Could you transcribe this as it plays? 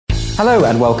Hello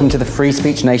and welcome to the Free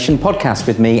Speech Nation podcast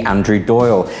with me, Andrew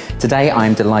Doyle. Today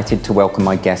I'm delighted to welcome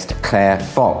my guest, Claire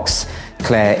Fox.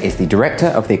 Claire is the director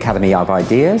of the Academy of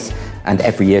Ideas, and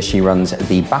every year she runs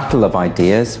the Battle of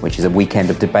Ideas, which is a weekend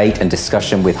of debate and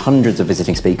discussion with hundreds of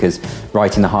visiting speakers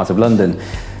right in the heart of London.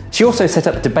 She also set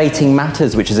up Debating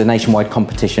Matters, which is a nationwide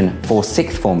competition for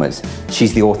sixth formers.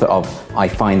 She's the author of I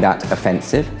Find That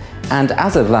Offensive. And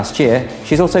as of last year,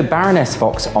 she's also Baroness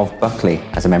Fox of Buckley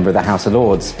as a member of the House of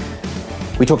Lords.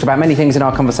 We talked about many things in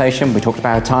our conversation. We talked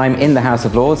about her time in the House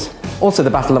of Lords, also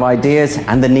the Battle of Ideas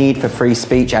and the need for free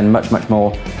speech and much, much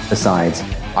more besides.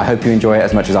 I hope you enjoy it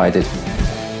as much as I did.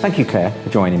 Thank you, Claire, for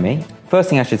joining me.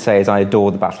 First thing I should say is I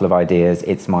adore the Battle of Ideas.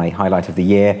 It's my highlight of the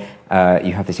year.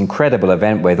 You have this incredible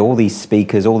event with all these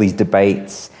speakers, all these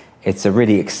debates. It's a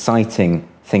really exciting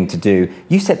thing to do.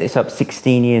 You set this up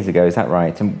 16 years ago, is that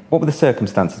right? And what were the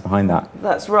circumstances behind that?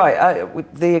 That's right.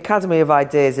 The Academy of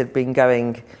Ideas had been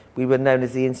going, we were known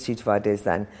as the Institute of Ideas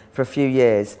then, for a few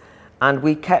years. And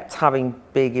we kept having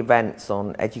big events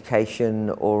on education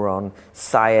or on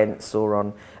science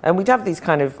and we'd have these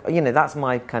kind of, that's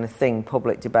my kind of thing,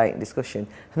 public debate and discussion.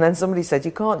 And then somebody said,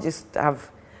 you can't just have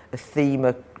a theme,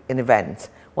 an event.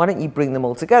 Why don't you bring them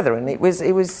all together? And it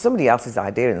was somebody else's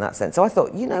idea in that sense. So I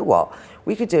thought, you know what,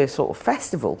 we could do a sort of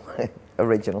festival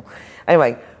original.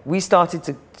 Anyway, we started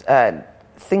to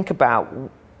think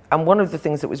about, and one of the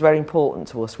things that was very important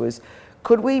to us was,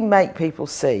 could we make people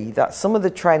see that some of the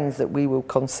trends that we were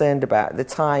concerned about at the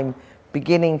time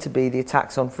beginning to be the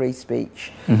attacks on free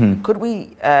speech, could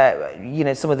we,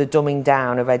 some of the dumbing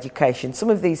down of education, some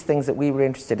of these things that we were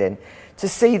interested in, to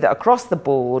see that across the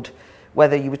board,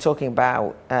 whether you were talking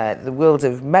about the world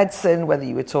of medicine, whether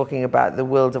you were talking about the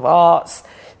world of arts,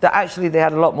 that actually they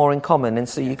had a lot more in common, and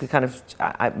so you could kind of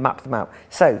map them out.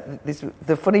 So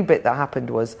the funny bit that happened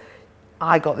was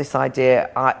I got this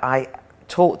idea. I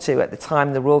talked to, at the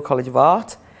time, the Royal College of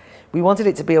Art. We wanted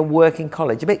it to be a working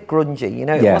college, a bit grungy,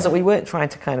 It wasn't. We weren't trying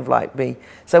to kind of like be.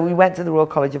 So we went to the Royal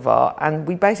College of Art, and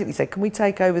we basically said, "Can we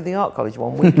take over the Art College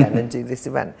one weekend and do this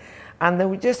event?" And there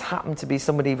would just happen to be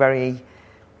somebody very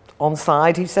on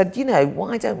side who said,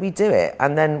 "Why don't we do it?"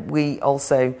 And then we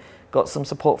also got some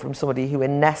support from somebody who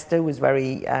in Nesta was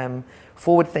very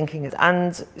forward thinking,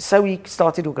 and so we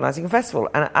started organising a festival.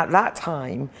 And at that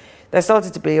time, there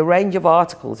started to be a range of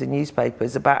articles in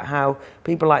newspapers about how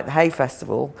people like the Hay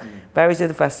Festival, various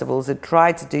other festivals, had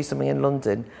tried to do something in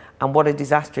London and what a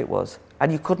disaster it was.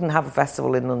 And you couldn't have a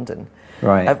festival in London.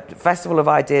 Right. A Festival of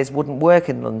Ideas wouldn't work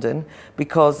in London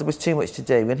because there was too much to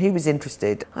do. And who was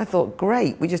interested? I thought,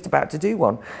 great, we're just about to do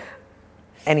one.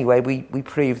 Anyway, we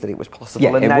proved that it was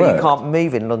possible, and now worked. You can't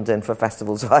move in London for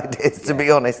festivals of ideas, to be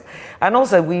honest. And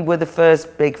also, we were the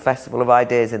first big festival of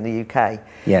ideas in the UK.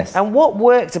 Yes. And what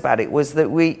worked about it was that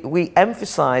we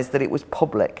emphasised that it was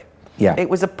public. Yeah.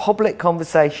 It was a public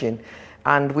conversation,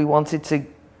 and we wanted to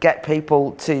get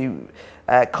people to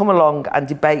come along and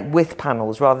debate with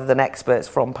panels rather than experts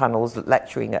from panels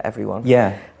lecturing at everyone.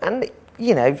 Yeah. And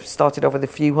started off with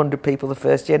a few hundred people the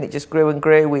first year, and it just grew and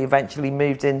grew. We eventually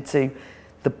moved into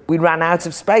we ran out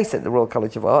of space at the Royal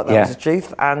College of Art, that was the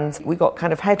truth, and we got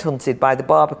kind of headhunted by the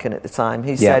Barbican at the time,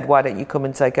 who said, why don't you come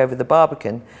and take over the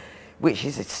Barbican, which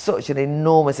is such an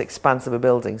enormous expanse of a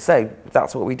building. So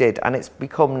that's what we did, and it's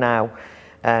become now,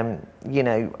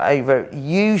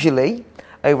 usually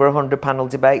over 100 panel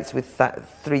debates with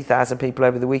 3,000 people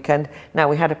over the weekend. Now,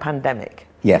 we had a pandemic.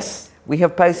 Yes. We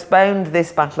have postponed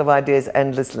this Battle of Ideas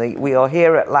endlessly. We are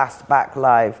here at last, back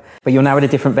live. But you're now at a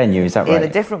different venue, is that right? In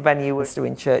a different venue, we're still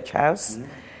in Church House.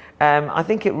 I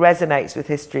think it resonates with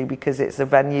history because it's a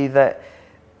venue that,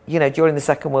 during the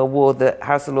Second World War, the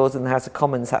House of Lords and the House of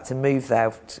Commons had to move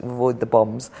there to avoid the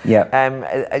bombs. Yeah.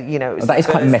 That is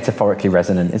quite metaphorically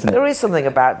resonant, isn't it? There is something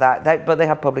about that, but they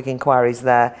have public inquiries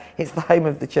there. It's the home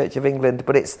of the Church of England,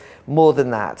 but it's more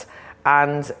than that.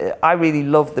 And I really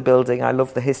love the building. I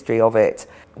love the history of it.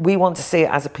 We want to see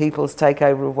it as a people's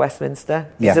takeover of Westminster.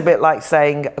 It's a bit like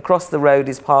saying across the road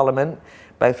is Parliament,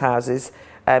 both houses.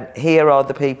 Here are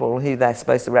the people who they're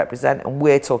supposed to represent, and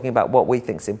we're talking about what we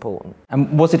think is important.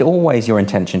 And was it always your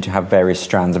intention to have various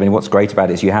strands? I mean, what's great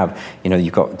about it is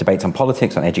you've got debates on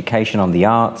politics, on education, on the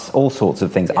arts, all sorts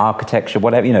of things, architecture,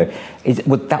 whatever,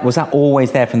 Was that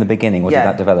always there from the beginning, or did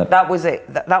that develop? That was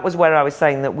it. That was where I was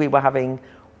saying that we were having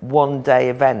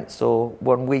one-day events or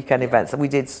one weekend events. And we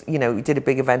did a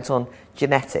big event on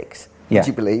genetics. would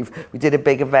you believe? We did a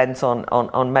big event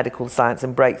on medical science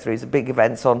and breakthroughs, a big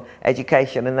event on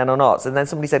education, and then on arts. And then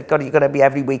somebody said, God, you've got to be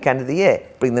every weekend of the year,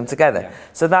 bring them together. Yeah.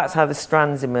 So that's how the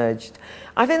strands emerged.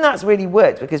 I think that's really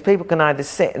worked because people can either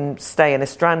sit and stay in a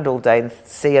strand all day and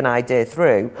see an idea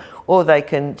through, or they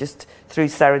can just, through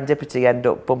serendipity, end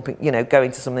up bumping,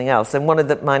 going to something else. And one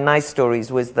of my nice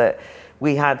stories was that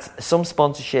we had some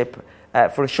sponsorship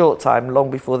for a short time,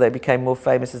 long before they became more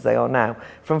famous as they are now,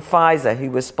 from Pfizer,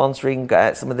 who was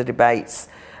sponsoring some of the debates.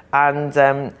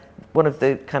 And one of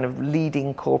the kind of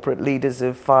leading corporate leaders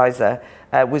of Pfizer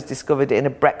was discovered in a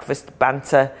breakfast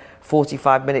banter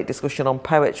 45-minute discussion on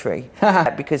poetry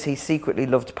because he secretly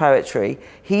loved poetry.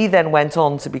 He then went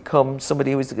on to become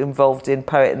somebody who was involved in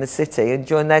Poet in the City and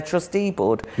joined their trustee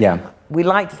board. Yeah. We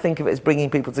like to think of it as bringing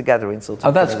people together in sort of...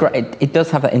 Oh, that's great. It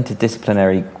does have that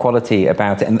interdisciplinary quality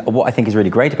about it. And what I think is really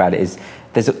great about it is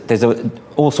there's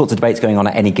all sorts of debates going on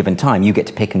at any given time. You get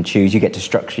to pick and choose. You get to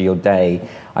structure your day.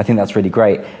 I think that's really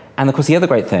great. And, of course, the other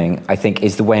great thing, I think,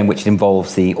 is the way in which it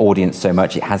involves the audience so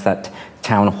much. It has that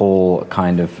town hall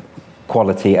kind of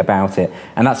quality about it.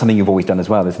 And that's something you've always done as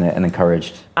well, isn't it, and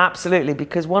encouraged? Absolutely,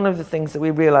 because one of the things that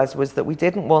we realised was that we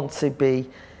didn't want to be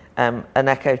an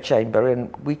echo chamber,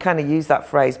 and we kind of used that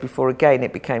phrase before, again,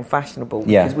 it became fashionable,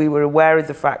 because we were aware of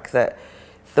the fact that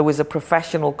there was a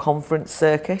professional conference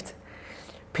circuit.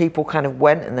 People kind of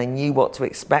went and they knew what to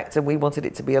expect, and we wanted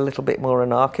it to be a little bit more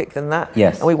anarchic than that.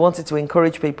 Yes. And we wanted to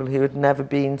encourage people who had never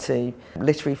been to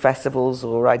literary festivals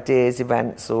or ideas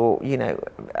events or,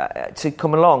 to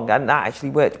come along, and that actually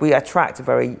worked. We attract a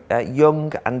very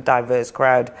young and diverse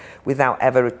crowd without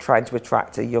ever trying to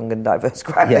attract a young and diverse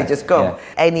crowd. They just come. Yeah.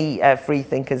 Any free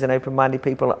thinkers and open-minded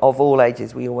people of all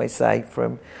ages, we always say,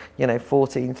 from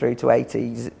 14 through to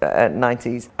 80s,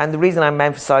 90s. And the reason I'm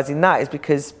emphasising that is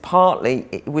because partly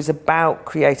it was about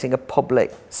creating a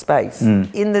public space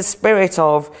in the spirit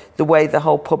of the way the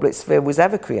whole public sphere was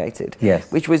ever created,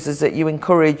 which was that you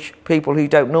encourage people who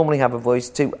don't normally have a voice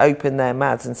to open their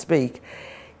mouths and speak.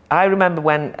 I remember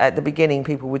when at the beginning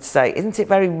people would say, isn't it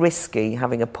very risky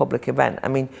having a public event? I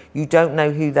mean, you don't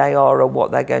know who they are or what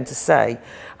they're going to say.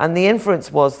 And the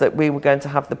inference was that we were going to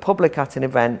have the public at an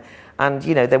event, and,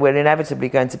 there were inevitably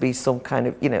going to be some kind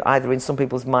of, either in some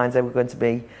people's minds they were going to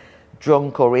be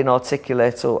drunk or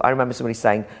inarticulate, or I remember somebody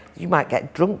saying, you might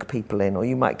get drunk people in, or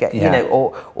you might get,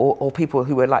 or people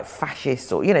who were like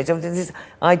fascists, or, so this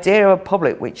idea of a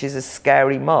public which is a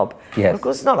scary mob. Yes. But of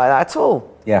course, it's not like that at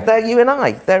all. Yeah. They're you and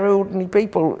I. They're ordinary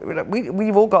people.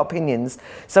 We've all got opinions.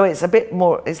 So it's a bit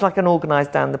more, it's like an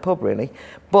organised down the pub, really.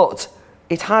 But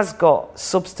it has got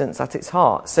substance at its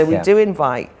heart. So we do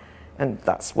invite, and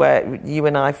that's where you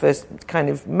and I first kind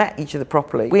of met each other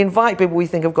properly. We invite people we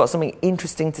think have got something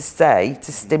interesting to say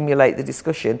to stimulate the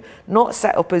discussion, not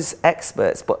set up as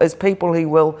experts, but as people who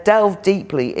will delve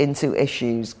deeply into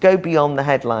issues, go beyond the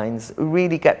headlines,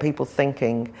 really get people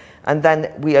thinking, and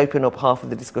then we open up half of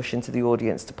the discussion to the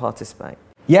audience to participate.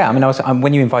 Yeah, I mean,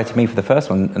 when you invited me for the first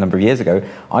one a number of years ago,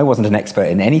 I wasn't an expert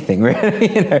in anything,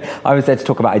 really. I was there to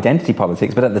talk about identity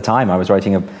politics, but at the time I was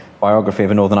writing a biography of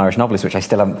a Northern Irish novelist, which I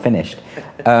still haven't finished.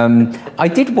 I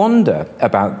did wonder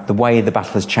about the way the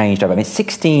battle has changed over,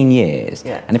 16 years.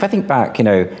 Yeah. And if I think back,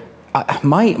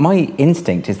 my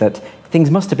instinct is that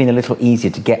things must have been a little easier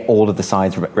to get all of the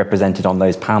sides represented on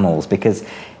those panels, because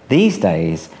these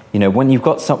days, when you've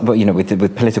got some,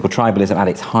 with political tribalism at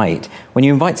its height, when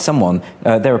you invite someone,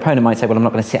 their opponent might say, well, I'm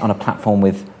not going to sit on a platform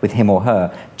with him or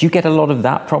her. Do you get a lot of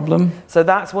that problem? So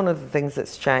that's one of the things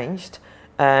that's changed.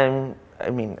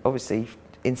 Obviously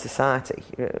in society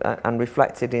and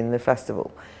reflected in the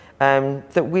festival.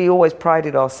 That we always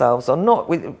prided ourselves on not,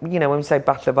 when we say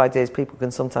battle of ideas, people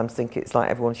can sometimes think it's like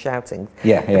everyone's shouting.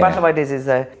 The battle of ideas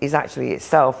is actually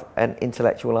itself an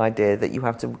intellectual idea that you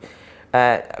have to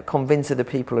convince other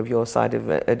people of your side of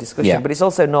a discussion. But it's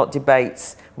also not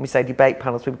debates. When we say debate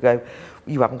panels, people go,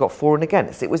 you haven't got for and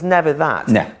against. It was never that.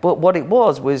 No. But what it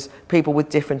was people with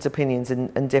different opinions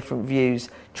and different views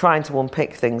trying to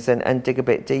unpick things and dig a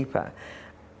bit deeper.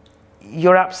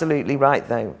 You're absolutely right,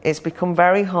 though. It's become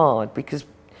very hard because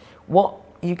what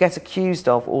you get accused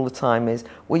of all the time is,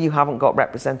 well, you haven't got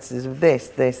representatives of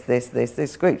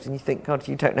this groups. And you think, God,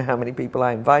 you don't know how many people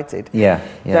I invited.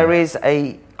 There is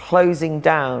a closing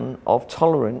down of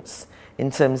tolerance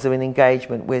in terms of an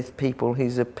engagement with people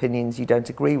whose opinions you don't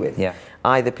agree with.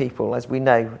 Either people, as we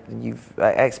know, and you've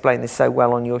explained this so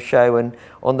well on your show and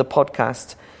on the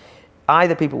podcast,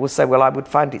 either people will say, well, I would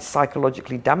find it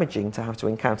psychologically damaging to have to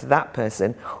encounter that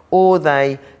person, or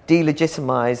they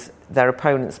delegitimise their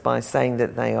opponents by saying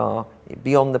that they are,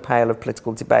 beyond the pale of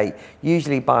political debate,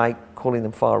 usually by calling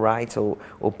them far right or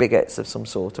bigots of some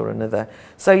sort or another.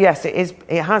 So yes,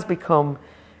 it has become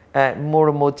more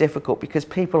and more difficult because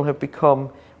people have become,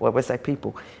 well, we say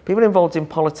people involved in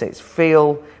politics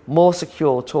feel more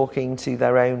secure talking to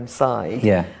their own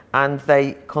side, and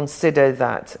they consider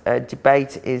that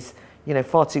debate is,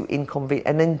 far too inconvenient,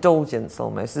 an indulgence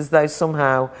almost, as though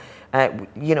somehow,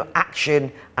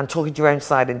 action and talking to your own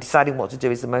side and deciding what to do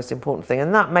is the most important thing.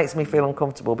 And that makes me feel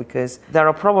uncomfortable because there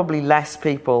are probably less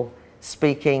people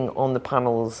speaking on the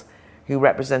panels who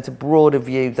represent a broader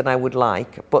view than I would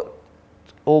like, but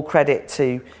all credit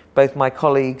to both my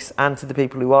colleagues and to the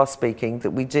people who are speaking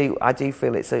that I do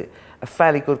feel it's a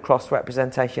fairly good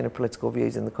cross-representation of political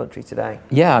views in the country today.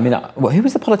 Yeah, I mean, who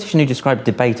was the politician who described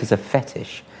debate as a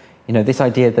fetish? This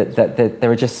idea that there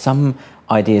are just some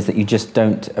ideas that you just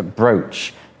don't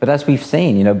broach. But as we've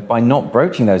seen, by not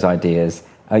broaching those ideas,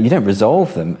 you don't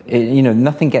resolve them.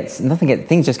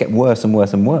 Things just get worse and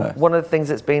worse and worse. One of the things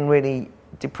that's been really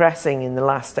depressing in the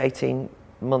last 18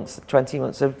 months, 20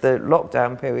 months of the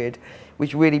lockdown period,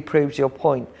 which really proves your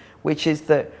point, which is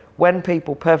that when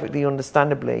people perfectly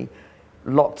understandably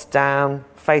locked down,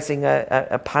 facing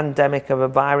a pandemic of a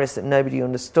virus that nobody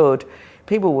understood,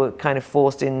 people were kind of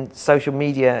forced in social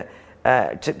media,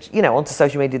 onto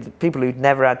social media. The people who'd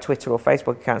never had Twitter or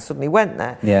Facebook accounts suddenly went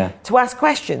there to ask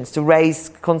questions, to raise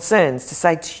concerns, to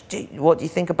say, what do you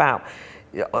think about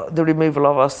the removal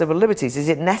of our civil liberties? Is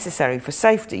it necessary for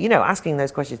safety? Asking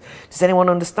those questions. Does anyone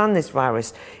understand this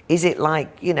virus? Is it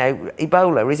like,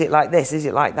 Ebola? Is it like this? Is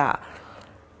it like that?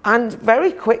 And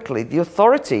very quickly, the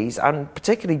authorities, and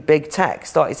particularly big tech,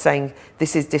 started saying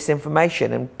this is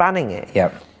disinformation and banning it.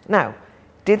 Yep. Now,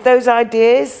 did those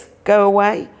ideas go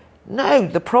away? No,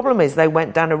 the problem is they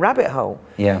went down a rabbit hole.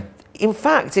 Yeah. In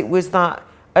fact, it was that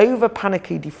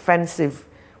over-panicky defensive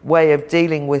way of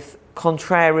dealing with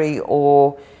contrary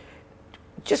or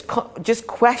just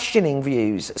questioning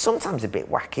views, sometimes a bit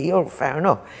wacky, or fair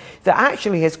enough, that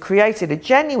actually has created a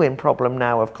genuine problem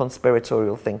now of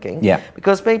conspiratorial thinking. Yeah.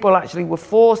 Because people actually were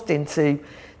forced into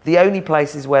the only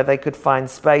places where they could find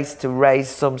space to raise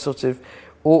some sort of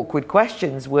awkward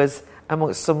questions was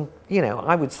amongst some,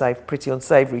 I would say pretty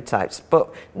unsavoury types.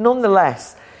 But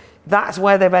nonetheless, that's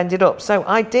where they've ended up. So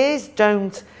ideas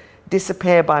don't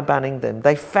disappear by banning them.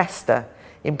 They fester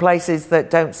in places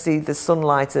that don't see the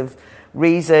sunlight of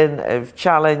reason, of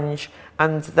challenge,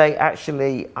 and they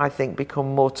actually, I think,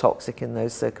 become more toxic in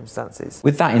those circumstances.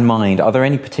 With that in mind, are there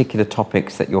any particular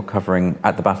topics that you're covering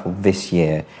at the Battle this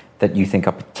year that you think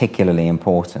are particularly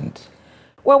important?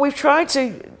 Well, we've tried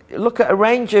to look at a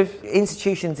range of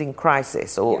institutions in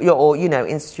crisis, or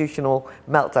institutional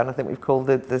meltdown, I think we've called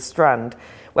the strand,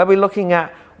 where we're looking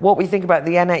at what we think about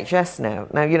the NHS now.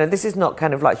 Now, this is not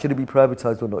kind of like, should it be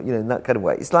privatised or not, in that kind of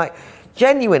way. It's like,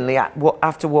 genuinely,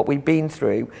 after what we've been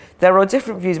through, there are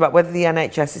different views about whether the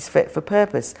NHS is fit for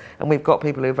purpose. And we've got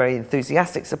people who are very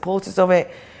enthusiastic supporters of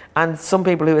it, and some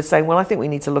people who are saying, well, I think we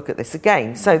need to look at this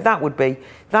again. So that would be,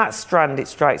 that strand, it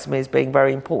strikes me as being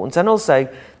very important. And also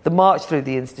the march through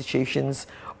the institutions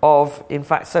of, in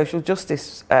fact, social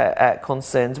justice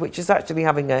concerns, which is actually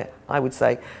having I would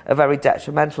say, a very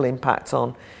detrimental impact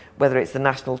on whether it's the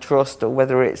National Trust or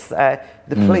whether it's the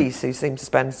police, who seem to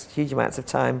spend huge amounts of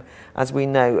time, as we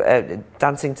know,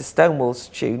 dancing to Stonewall's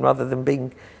tune rather than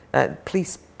being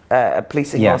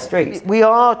policing our streets. We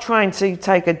are trying to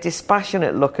take a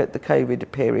dispassionate look at the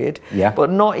COVID period,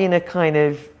 but not in a kind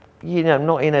of,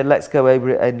 not in a let's go over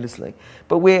it endlessly.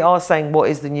 But we are saying, what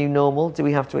is the new normal? Do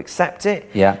we have to accept it?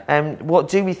 What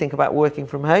do we think about working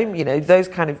from home? Those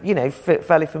kind of,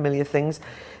 fairly familiar things.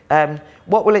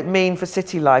 What will it mean for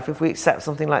city life if we accept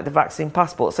something like the vaccine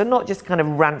passport? So not just kind of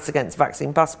rants against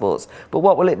vaccine passports, but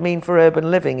what will it mean for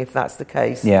urban living if that's the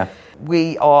case?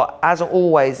 We are, as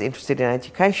always, interested in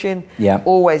education,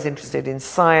 always interested in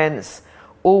science,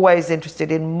 always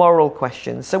interested in moral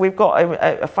questions. So we've got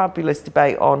a fabulous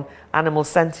debate on animal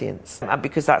sentience, and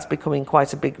because that's becoming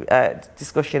quite a big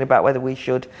discussion about whether we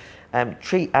should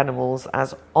treat animals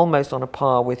as almost on a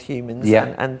par with humans.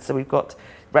 And so we've got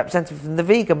representatives from the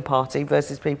vegan party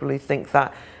versus people who think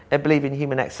that believe in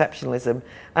human exceptionalism.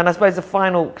 And I suppose the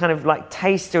final kind of like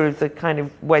taster of the kind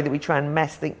of way that we try and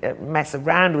mess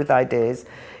around with ideas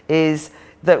is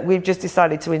that we've just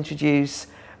decided to introduce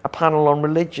a panel on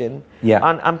religion,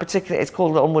 and particularly it's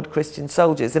called Onward Christian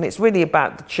Soldiers, and it's really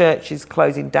about the churches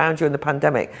closing down during the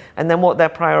pandemic and then what their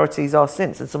priorities are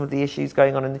since, and some of the issues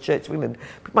going on in the Church of England.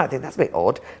 People might think that's a bit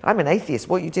odd. I'm an atheist,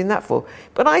 what are you doing that for?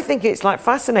 But I think it's like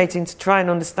fascinating to try and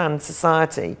understand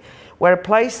society where a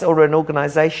place or an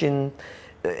organisation,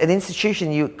 an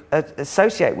institution you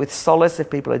associate with solace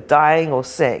if people are dying or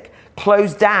sick,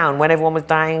 closed down when everyone was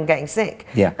dying and getting sick.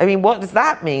 Yeah. I mean, what does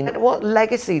that mean? What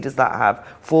legacy does that have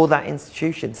for that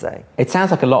institution, say? It sounds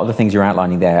like a lot of the things you're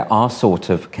outlining there are sort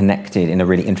of connected in a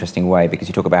really interesting way, because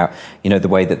you talk about, the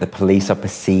way that the police are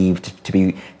perceived to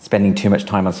be spending too much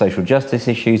time on social justice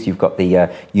issues. You've got the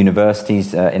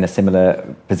universities in a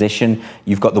similar position.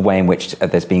 You've got the way in which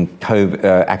there's been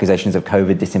accusations of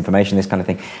COVID disinformation, this kind of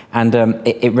thing. And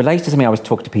it relates to something I was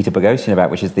talking to Peter Boghossian about,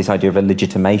 which is this idea of a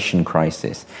legitimation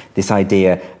crisis, this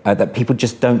idea that people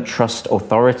just don't trust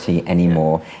authority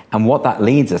anymore. Yeah. And what that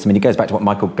leads us, it goes back to what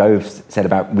Michael Gove said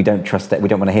about we don't trust it, we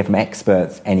don't want to hear from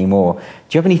experts anymore.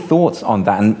 Do you have any thoughts on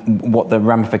that and what the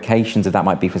ramifications of that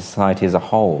might be for society as a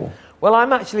whole? Well,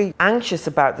 I'm actually anxious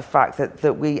about the fact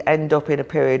that we end up in a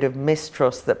period of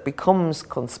mistrust that becomes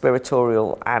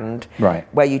conspiratorial and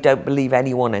where you don't believe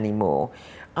anyone anymore.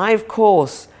 I, of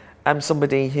course, am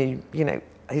somebody who,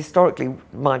 historically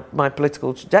my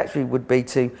political trajectory would be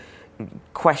to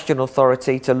question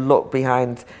authority, to look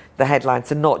behind the headline,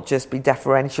 to not just be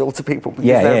deferential to people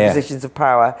because they're in positions of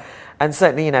power. And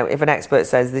certainly, if an expert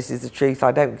says this is the truth,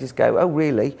 I don't just go, oh,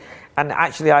 really? And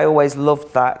actually, I always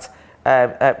loved that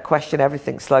question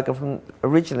everything slogan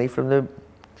originally from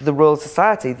the Royal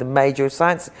Society, the major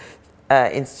science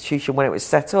institution when it was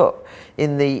set up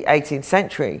in the 18th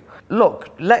century. Look,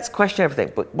 let's question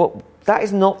everything, but that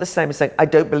is not the same as saying I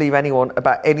don't believe anyone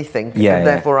about anything, and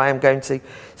therefore I am going to.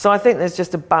 So I think there's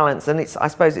just a balance, and I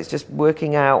suppose it's just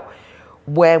working out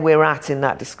where we're at in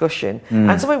that discussion.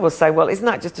 And some people will say, well, isn't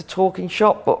that just a talking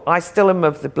shop? But I still am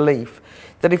of the belief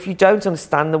that if you don't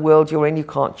understand the world you're in, you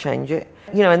can't change it.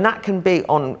 And that can be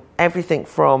on everything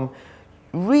from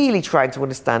really trying to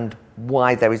understand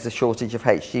why there is a shortage of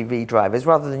HGV drivers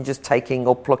rather than just taking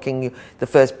or plucking the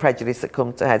first prejudice that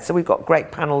comes ahead. So we've got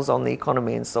great panels on the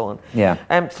economy and so on.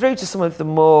 Yeah. Through to some of the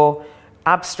more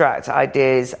abstract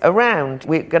ideas around.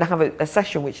 We're going to have a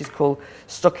session which is called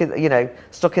Stuck in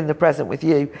the Present with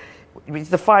You. It's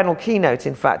the final keynote,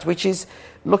 in fact, which is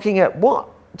looking at what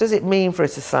does it mean for a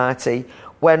society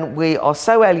when we are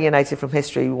so alienated from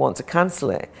history we want to cancel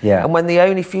it. Yeah. And when the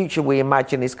only future we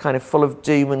imagine is kind of full of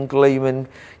doom and gloom and,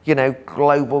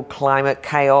 global climate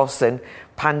chaos and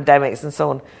pandemics and so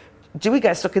on. Do we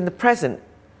get stuck in the present?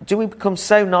 Do we become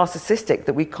so narcissistic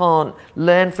that we can't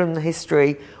learn from the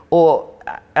history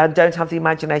and don't have the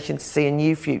imagination to see a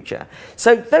new future?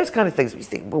 So those kind of things, we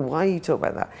think, well, why are you talking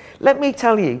about that? Let me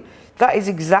tell you, that is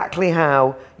exactly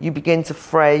how you begin to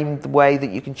frame the way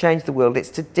that you can change the world. It's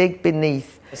to dig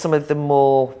beneath some of the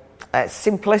more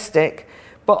simplistic,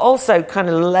 but also kind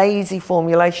of lazy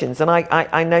formulations. And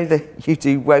I know that you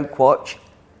do Woke Watch.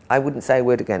 I wouldn't say a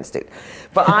word against it.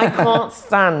 But I can't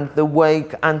stand the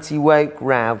woke, anti-woke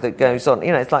row that goes on.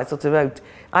 It's like sort of,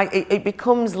 it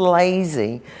becomes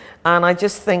lazy. And I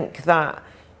just think that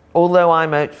although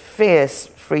I'm a fierce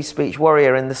free speech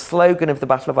warrior, and the slogan of the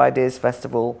Battle of Ideas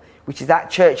Festival, which is at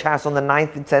Church House on the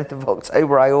 9th and 10th of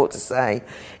October, I ought to say,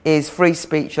 is free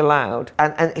speech allowed.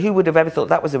 And who would have ever thought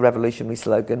that was a revolutionary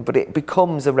slogan? But it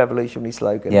becomes a revolutionary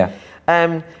slogan. Yeah.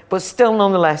 But still,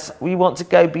 nonetheless, we want to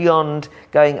go beyond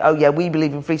going, oh, yeah, we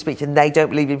believe in free speech and they don't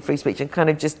believe in free speech, and kind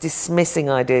of just dismissing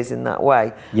ideas in that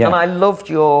way. Yeah. And I loved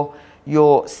your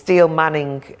Steel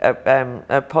Manning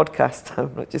podcast.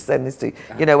 I'm not just saying this to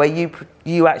you, where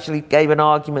you actually gave an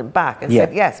argument back and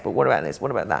said, yes, but what about this? What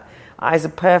about that? Is a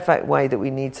perfect way that we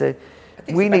need to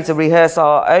rehearse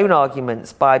our own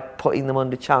arguments by putting them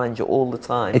under challenge all the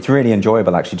time. It's really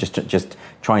enjoyable, actually, just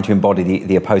trying to embody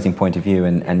the opposing point of view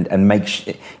and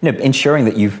make ensuring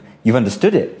that you've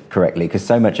understood it correctly, because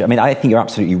so much. I think you're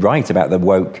absolutely right about the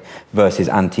woke versus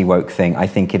anti-woke thing. I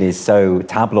think it is so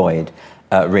tabloid.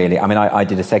 Really. I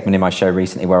did a segment in my show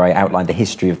recently where I outlined the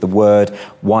history of the word,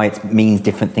 why it means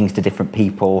different things to different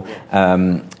people,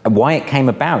 why it came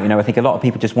about. I think a lot of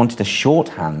people just wanted a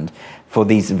shorthand for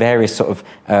these various sort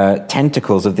of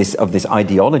tentacles of this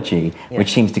ideology,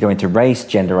 which seems to go into race,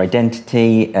 gender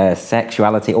identity,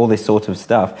 sexuality, all this sort of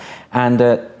stuff. And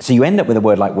so you end up with a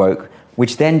word like woke,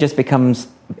 which then just becomes,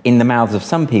 in the mouths of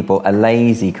some people, a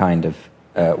lazy kind of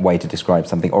way to describe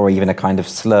something, or even a kind of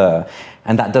slur,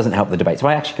 and that doesn't help the debate. So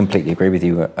I actually completely agree with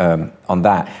you on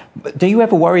that. But do you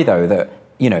ever worry, though, that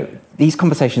these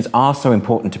conversations are so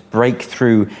important to break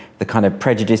through the kind of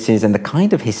prejudices and the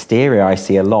kind of hysteria I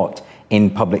see a lot in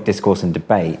public discourse and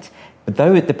debate? But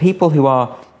though the people who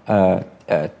are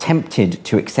tempted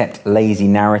to accept lazy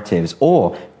narratives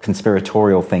or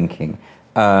conspiratorial thinking,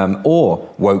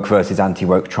 or woke versus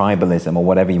anti-woke tribalism, or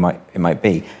whatever it might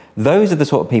be, those are the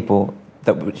sort of people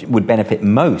that would benefit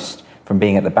most from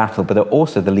being at the battle, but are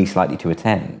also the least likely to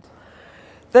attend.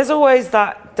 There's always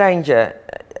that danger.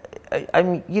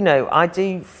 I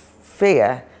do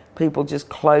fear people just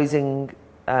closing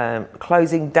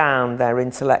down their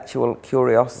intellectual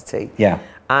curiosity. Yeah.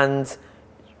 And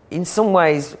in some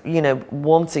ways,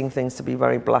 wanting things to be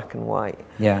very black and white.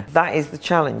 Yeah. That is the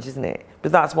challenge, isn't it?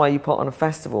 But that's why you put on a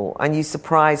festival and you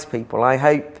surprise people. I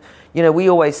hope, we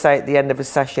always say at the end of a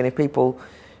session, if people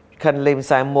kind of leave and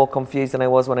say, I'm more confused than I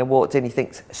was when I walked in, you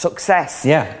think, success.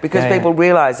 Yeah. Because people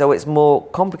realise, it's more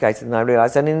complicated than I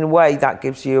realised. And in a way, that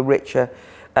gives you a richer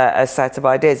a set of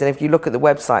ideas. And if you look at the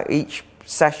website, each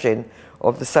session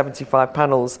of the 75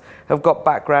 panels have got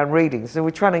background readings. So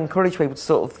we're trying to encourage people to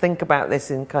sort of think about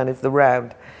this in kind of the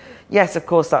round. Yes, of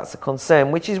course, that's a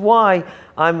concern, which is why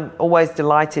I'm always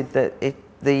delighted that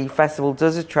the festival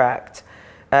does attract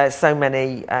so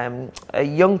many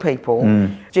young people,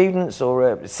 students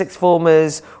or sixth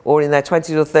formers or in their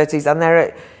 20s or 30s, and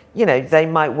they're they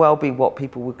might well be what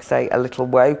people would say a little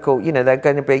woke, or they're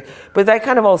going to be, but they're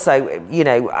kind of also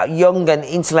young and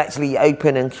intellectually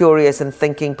open and curious and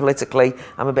thinking politically.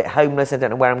 I'm a bit homeless, I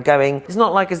don't know where I'm going. It's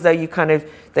not like as though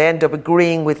they end up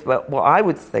agreeing with what I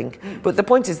would think, but the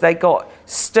point is they got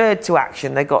stirred to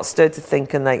action, they got stirred to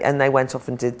think, and they went off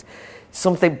and did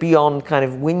something beyond kind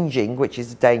of whinging, which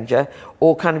is a danger,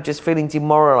 or kind of just feeling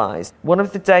demoralised. One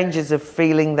of the dangers of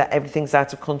feeling that everything's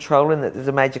out of control and that there's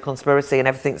a major conspiracy and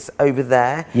everything's over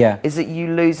there is that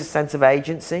you lose a sense of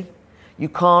agency. You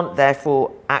can't,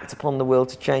 therefore, act upon the will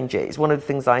to change it. It's one of the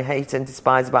things I hate and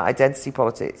despise about identity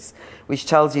politics, which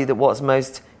tells you that what's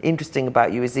most interesting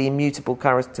about you is the immutable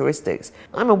characteristics.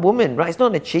 I'm a woman, right? It's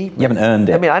not an achievement. You haven't earned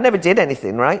it. I mean, I never did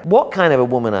anything, right? What kind of a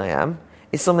woman I am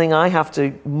is something I have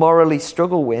to morally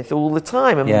struggle with all the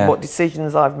time. And what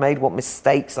decisions I've made, what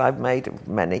mistakes I've made,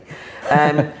 many,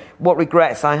 what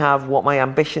regrets I have, what my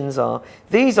ambitions are.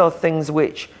 These are things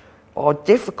which are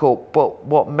difficult, but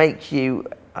what make you,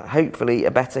 hopefully,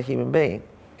 a better human being.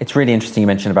 It's really interesting you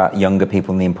mentioned about younger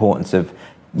people and the importance of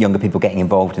younger people getting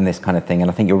involved in this kind of thing. And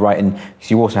I think you're right. And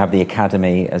you also have the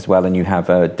Academy as well, and you have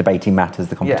Debating Matters,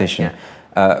 the competition.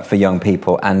 For young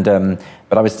people. And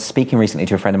but I was speaking recently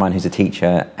to a friend of mine who's a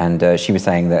teacher, and she was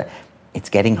saying that it's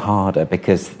getting harder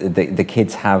because the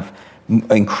kids have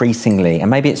increasingly,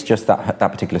 and maybe it's just that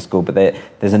particular school, but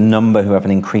there's a number who have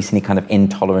an increasingly kind of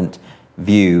intolerant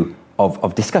view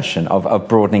of discussion, of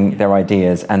broadening their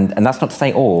ideas. And that's not to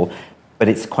say all, but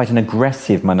it's quite an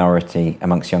aggressive minority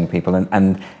amongst young people.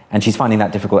 And she's finding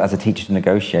that difficult as a teacher to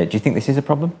negotiate. Do you think this is a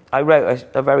problem? I wrote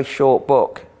a very short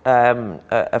book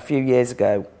a few years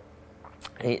ago,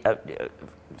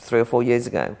 3 or 4 years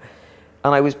ago,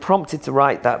 and I was prompted to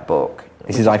write that book.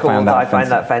 This is I Find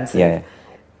That Offensive.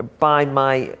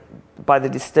 By the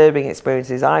disturbing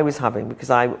experiences I was having, because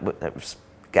I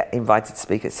get invited to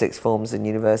speak at sixth forms and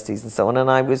universities and so on, and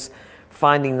I was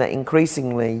finding that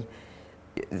increasingly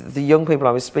the young people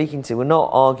I was speaking to were not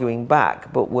arguing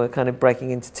back, but were kind of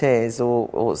breaking into tears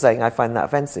or saying, I find that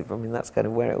offensive. I mean, that's kind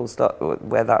of where it all started,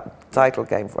 where that title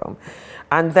came from.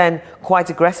 And then quite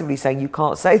aggressively saying, you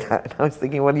can't say that. And I was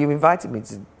thinking, well, you invited me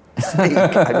to speak.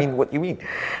 I mean, what do you mean?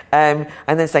 And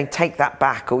then saying, take that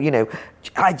back, or,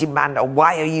 I demand, or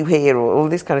why are you here, or all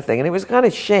this kind of thing. And it was a kind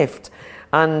of shift.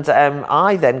 And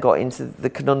I then got into the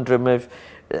conundrum of,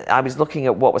 I was looking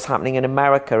at what was happening in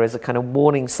America as a kind of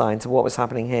warning sign to what was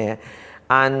happening here,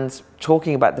 and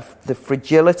talking about the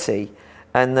fragility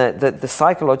and the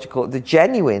psychological, the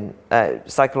genuine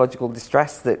psychological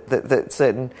distress that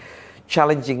certain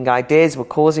challenging ideas were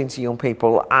causing to young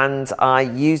people. And I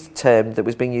used a term that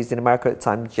was being used in America at the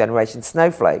time, Generation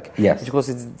Snowflake, which of course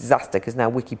is a disaster because now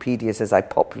Wikipedia says I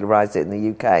popularised it in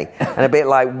the UK. And a bit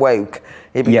like woke,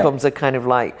 it becomes a kind of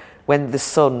like, when the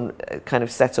Sun kind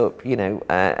of set up,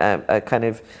 a kind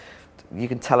of, you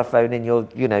can telephone in your,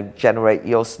 generate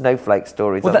your snowflake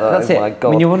stories. Well, that's it. My God.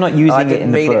 I mean, you're not using it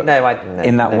in the book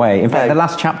in that way. In fact, the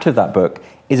last chapter of that book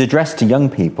is addressed to young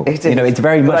people. It is. It's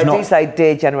very much not... I do say,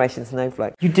 dear Generation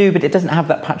Snowflake. You do, but it doesn't have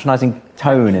that patronising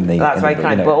tone in the... That's very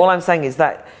kind. But all I'm saying is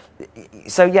that...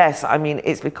 So, yes, I mean,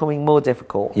 it's becoming more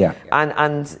difficult. Yeah.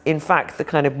 And in fact, the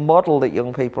kind of model that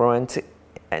young people are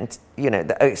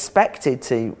that are expected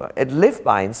to live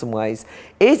by in some ways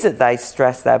is that they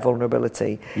stress their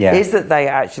vulnerability, is that they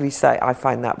actually say, I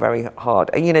find that very hard,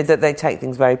 and that they take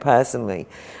things very personally,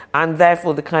 and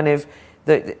therefore to kind of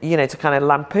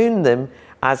lampoon them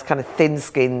as kind of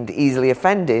thin-skinned, easily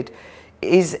offended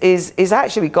is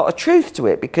actually got a truth to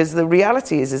it, because the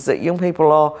reality is that young people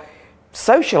are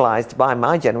socialised by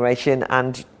my generation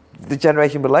and the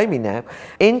generation below me now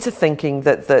into thinking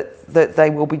that they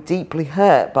will be deeply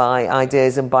hurt by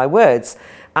ideas and by words,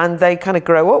 and they kind of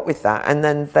grow up with that, and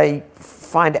then they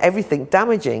find everything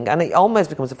damaging, and it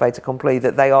almost becomes a fait accompli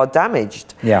that they are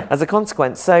damaged as a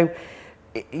consequence. So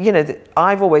you know,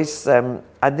 I've always, and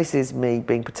this is me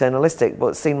being paternalistic,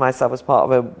 but seen myself as part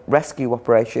of a rescue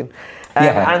operation.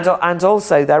 And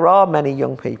also there are many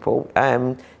young people,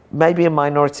 maybe a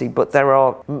minority, but there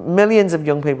are millions of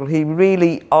young people who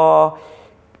really are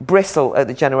bristle at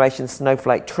the Generation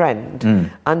Snowflake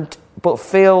trend, but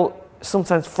feel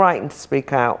sometimes frightened to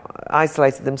speak out,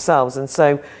 isolated themselves. And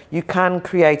so you can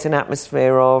create an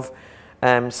atmosphere of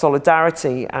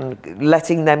solidarity and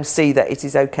letting them see that it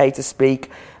is okay to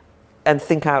speak and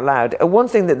think out loud. And one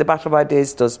thing that the Battle of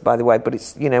Ideas does, by the way, but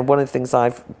it's, you know, one of the things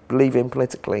I believe in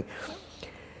politically,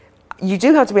 you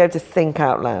do have to be able to think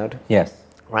out loud. Yes.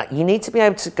 Right, you need to be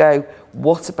able to go,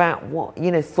 what about what,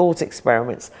 you know, thought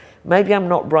experiments. Maybe I'm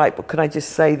not right, but can I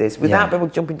just say this without people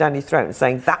jumping down your throat and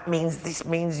saying, that means this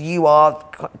means you are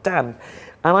damned.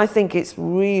 And I think it's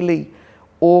really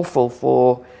awful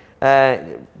for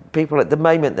people at the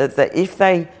moment that if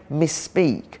they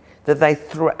misspeak, that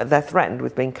they're threatened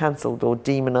with being cancelled or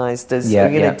demonised as,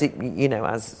 you know,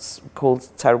 as called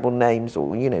terrible names,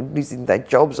 or, you know, losing their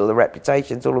jobs or their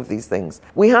reputations, all of these things.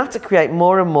 We have to create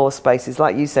more and more spaces,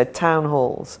 like you said, town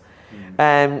halls,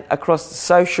 across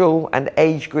social and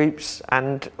age groups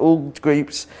and all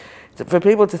groups, for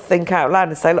people to think out loud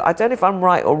and say, look, I don't know if I'm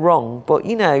right or wrong, but,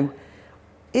 you know,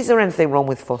 is there anything wrong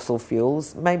with fossil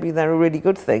fuels? Maybe they're a really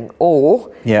good thing.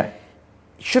 Or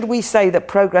should we say that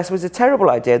progress was a terrible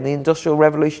idea and the Industrial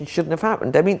Revolution shouldn't have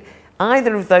happened? I mean,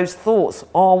 either of those thoughts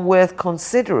are worth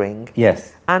considering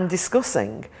and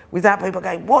discussing without people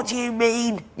going, what do you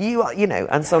mean? You are, you know,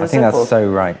 and so on and so forth. I think that's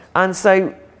so right. And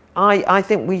so I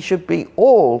think we should be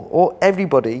or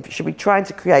everybody should be trying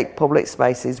to create public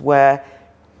spaces where,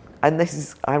 and this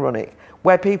is ironic,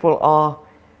 where people are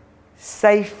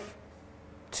safe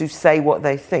to say what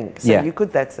they think. So you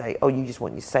could then say, oh, you just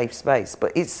want your safe space.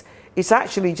 But it's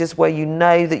actually just where you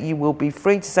know that you will be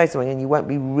free to say something and you won't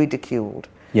be ridiculed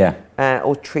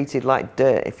or treated like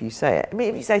dirt if you say it. I mean,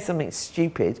 if you say something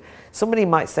stupid, somebody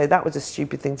might say that was a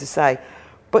stupid thing to say.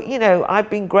 But, you know, I've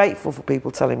been grateful for people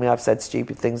telling me I've said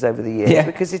stupid things over the years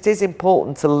because it is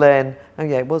important to learn, oh,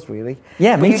 yeah, it was really.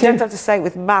 Yeah, but me you too. don't have to say it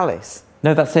with malice.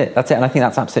 No, that's it. And I think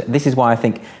that's absolutely... This is why I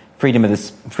think freedom of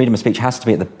speech has to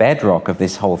be at the bedrock of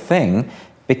this whole thing,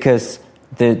 because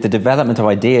the development of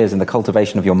ideas and the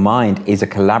cultivation of your mind is a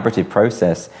collaborative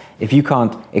process. If you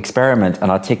can't experiment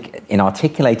in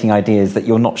articulating ideas that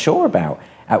you're not sure about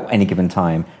at any given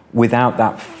time without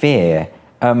that fear,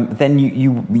 then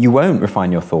you won't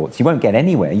refine your thoughts. You won't get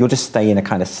anywhere. You'll just stay in a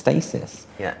kind of stasis.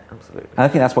 Yeah, absolutely. And I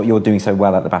think that's what you're doing so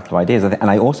well at the Battle of Ideas. And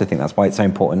I also think that's why it's so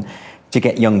important to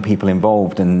get young people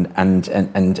involved. And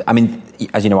I mean,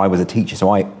 as you know, I was a teacher,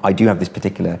 so I do have this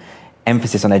particular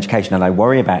emphasis on education, and I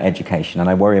worry about education, and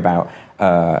I worry about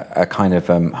a kind of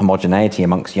homogeneity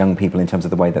amongst young people in terms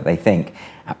of the way that they think.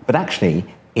 But actually,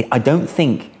 I don't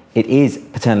think it is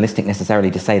paternalistic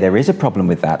necessarily to say there is a problem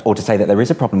with that, or to say that there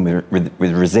is a problem with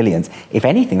resilience. If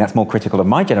anything, that's more critical of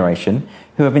my generation,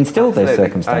 who have instilled those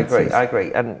circumstances. I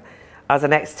agree. And as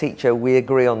an ex-teacher, we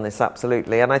agree on this,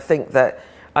 absolutely. And I think that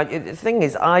the thing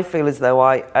is, I feel as though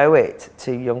I owe it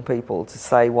to young people to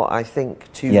say what I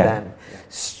think to them.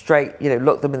 Straight, you know,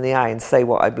 look them in the eye and say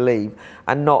what I believe,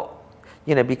 and not,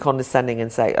 you know, be condescending and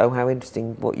say, oh, how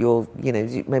interesting what you're, you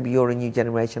know, maybe you're a new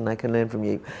generation and I can learn from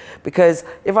you. Because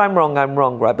if I'm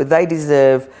wrong, right? But they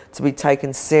deserve to be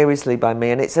taken seriously by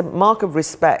me. And it's a mark of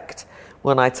respect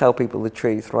when I tell people the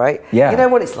truth, right? Yeah. You know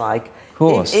what it's like? Of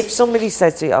course. If somebody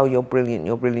says to you, oh, you're brilliant,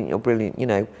 you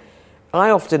know,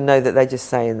 I often know that they're just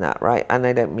saying that, right? And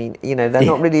they don't mean, you know, they're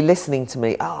not really listening to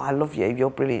me. Oh, I love you, you're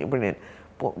brilliant.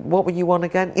 What were you on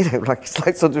again? You know, like, it's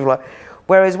like sort of like...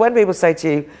 Whereas when people say to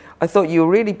you, I thought you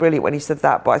were really brilliant when you said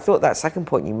that, but I thought that second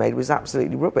point you made was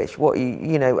absolutely rubbish.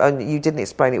 You know, and you didn't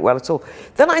explain it well at all.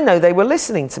 Then I know they were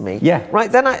listening to me. Yeah.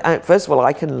 Right, then I first of all,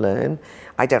 I can learn.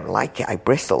 I don't like it, I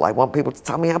bristle. I want people to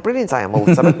tell me how brilliant I am all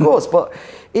the time, of course. But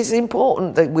it's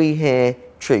important that we hear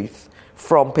truth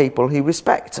from people who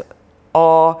respect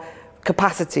our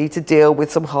capacity to deal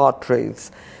with some hard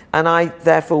truths. And I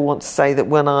therefore want to say that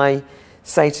when I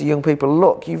say to young people,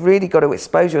 look, you've really got to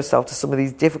expose yourself to some of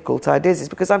these difficult ideas, it's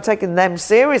because I'm taking them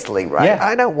seriously, right? Yeah.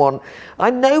 I know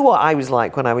what I was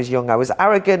like when I was young. I was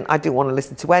arrogant. I didn't want to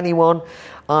listen to anyone.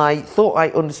 I thought I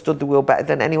understood the world better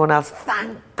than anyone else.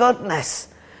 Thank goodness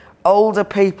older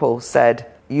people said,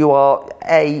 you are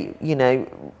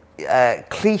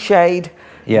cliched,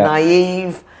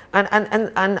 naive,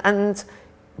 and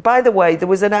by the way, there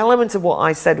was an element of what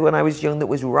I said when I was young that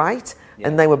was right,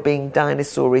 and they were being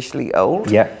dinosaurishly old.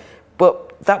 Yeah.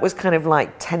 But that was kind of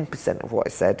like 10% of what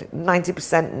I said.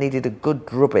 90% needed a good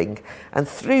drubbing. And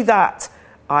through that,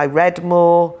 I read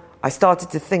more, I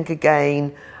started to think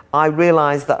again, I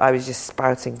realised that I was just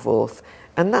spouting forth.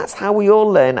 And that's how we all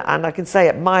learn. And I can say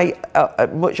at my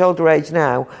at much older age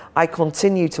now, I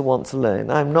continue to want to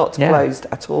learn. I'm not closed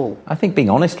at all. I think being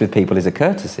honest with people is a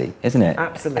courtesy, isn't it?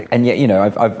 Absolutely. And yet,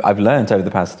 I've learned over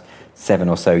the past 7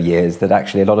 or so years that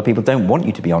actually a lot of people don't want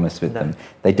you to be honest with them.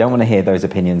 They don't want to hear those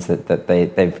opinions that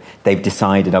they've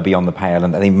decided are beyond the pale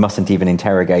and that they mustn't even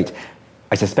interrogate.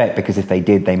 I suspect because if they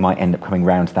did, they might end up coming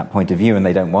round to that point of view, and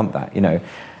they don't want that,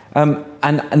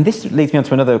 And this leads me on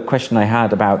to another question I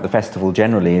had about the festival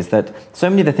generally, is that so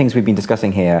many of the things we've been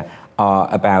discussing here are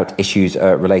about issues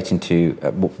relating to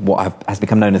what has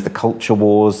become known as the culture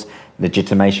wars,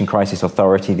 legitimation crisis,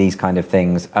 authority, these kind of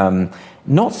things.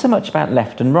 Not so much about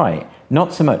left and right,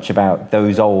 not so much about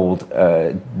those old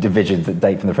divisions that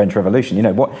date from the French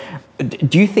Revolution. What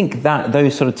do you think that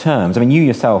those sort of terms? I mean, you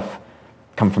yourself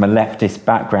come from a leftist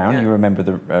background. Yeah. You remember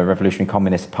the Revolutionary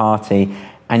Communist Party,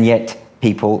 and yet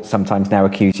people sometimes now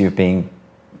accuse you of being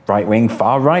right-wing,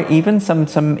 far-right even.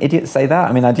 Some idiots say that.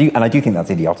 I mean, I do think that's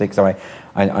idiotic, so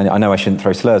I know I shouldn't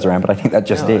throw slurs around, but I think that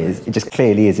just is. It just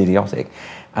clearly is idiotic.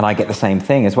 And I get the same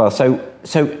thing as well. So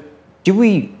have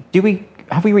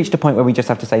we reached a point where we just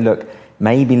have to say, look,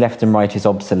 maybe left and right is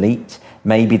obsolete,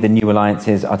 maybe the new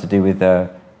alliances are to do with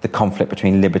the conflict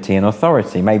between liberty and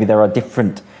authority, maybe there are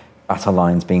different battle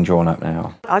lines being drawn up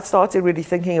now? I started really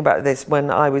thinking about this when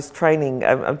I was training.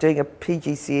 I'm doing a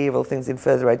PGCE of all things in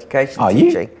further education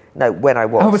teaching. You? No, when I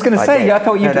was. I was going to say, I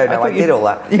thought you did. I did all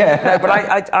that. Yeah. No, but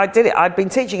I did it. I'd been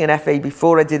teaching an FE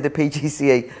before I did the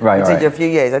PGCE. Right. I did it a few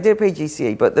years. I did a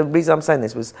PGCE, but the reason I'm saying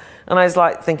this was, and I was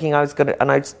like thinking I was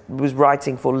was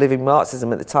writing for Living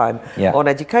Marxism at the time on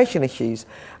education issues.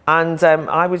 And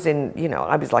I was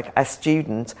I was like a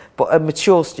student, but a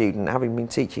mature student, having been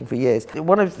teaching for years.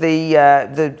 One of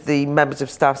the members of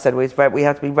staff said we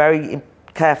have to be very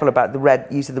careful about the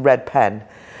use of the red pen,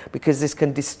 because this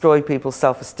can destroy people's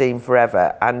self-esteem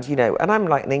forever. And and I'm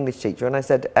like an English teacher, and I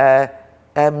said,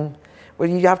 well,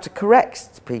 you have to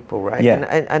correct people, right?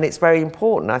 Yeah. And it's very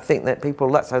important. I think that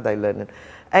that's how they learn.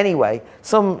 Anyway,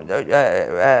 some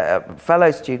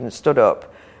fellow students stood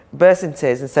up, burst in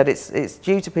tears and said, it's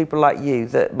due to people like you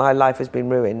that my life has been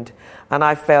ruined, and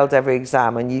I failed every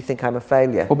exam, and you think I'm a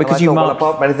failure. Well, because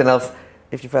apart from anything else,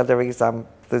 if you failed every exam,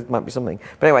 there might be something.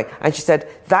 But anyway, and she said,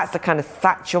 that's the kind of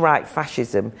Thatcherite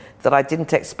fascism that I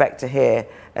didn't expect to hear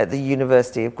at the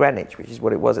University of Greenwich, which is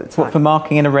what it was at the time. What, for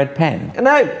marking in a red pen?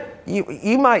 No,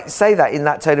 you might say that in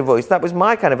that tone of voice. That was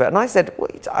my kind of it. And I said,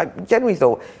 I genuinely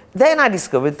thought. Then I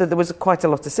discovered that there was quite a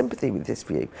lot of sympathy with this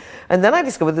view. And then I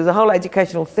discovered there's a whole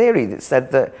educational theory that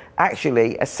said that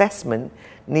actually assessment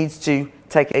needs to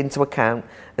take into account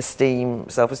esteem,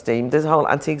 self-esteem. There's a whole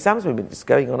anti-exams movement that's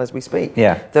going on as we speak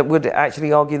that would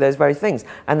actually argue those very things.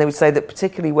 And they would say that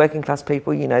particularly working class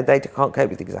people, they can't cope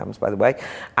with exams, by the way,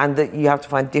 and that you have to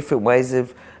find different ways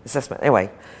of assessment.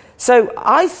 Anyway, so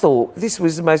I thought this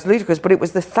was the most ludicrous, but it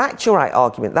was the Thatcherite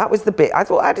argument. That was the bit. I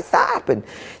thought, how did that happen?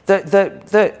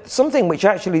 Something which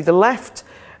actually the left,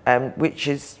 which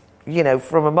is,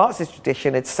 from a Marxist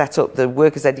tradition, had set up the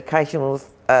Workers' Educational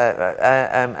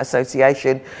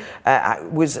Association,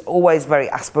 was always very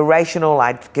aspirational.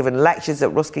 I'd given lectures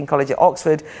at Ruskin College at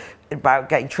Oxford about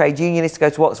getting trade unionists to go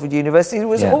to Oxford University. It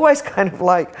was always kind of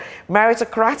like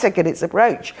meritocratic in its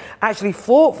approach. Actually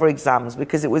fought for exams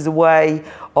because it was a way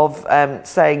of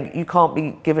saying you can't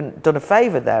be done a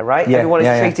favour there, right? Everyone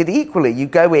is treated equally. You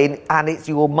go in and it's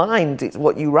your mind, it's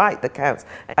what you write that counts.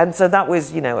 And so that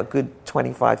was, a good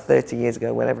 25, 30 years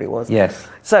ago, whenever it was. Yes.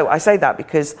 So I say that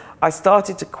because I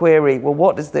started to query,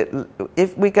 well,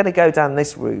 if we're going to go down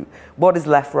this route, what does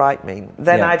left-right mean?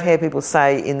 Then I'd hear people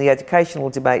say in the educational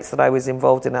debates that I was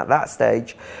involved in at that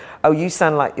stage, oh, you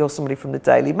sound like you're somebody from the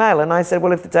Daily Mail. And I said,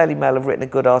 well, if the Daily Mail have written a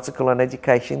good article on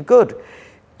education, good.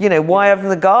 Why haven't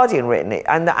the Guardian written it?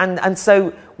 And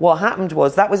so what happened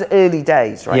was, that was early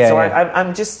days, right?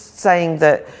 I'm just saying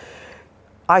that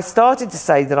I started to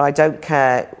say that I don't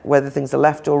care whether things are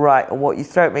left or right or what you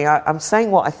throw at me. I'm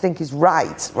saying what I think is right?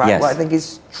 Yes. What I think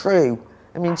is true.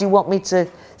 I mean, do you want me to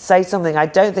say something I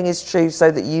don't think is true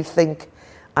so that you think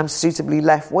I'm suitably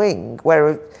left-wing?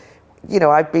 Where,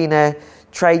 I've been a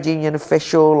trade union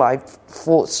official, I've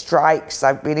fought strikes,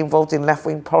 I've been involved in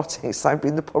left-wing politics, I've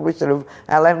been the publisher of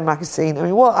LM magazine. I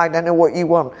mean, what? I don't know what you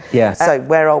want. Yeah. So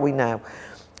where are we now?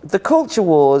 The culture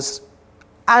wars,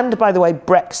 and by the way,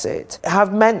 Brexit,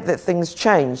 have meant that things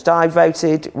changed. I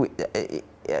voted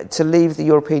to leave the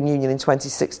European Union in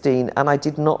 2016, and I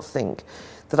did not think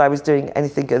that I was doing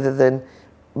anything other than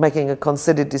making a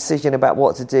considered decision about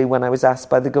what to do when I was asked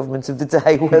by the government of the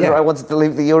day whether I wanted to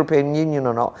leave the European Union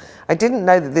or not. I didn't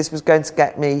know that this was going to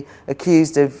get me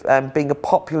accused of being a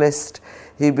populist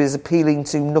who was appealing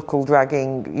to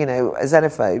knuckle-dragging,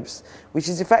 xenophobes, which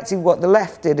is effectively what the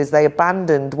left did, is they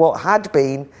abandoned what had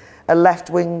been a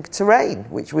left-wing terrain,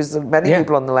 which was many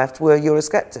people on the left were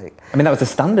Eurosceptic. I mean, that was a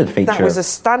standard feature. That was a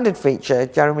standard feature.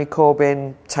 Jeremy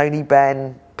Corbyn, Tony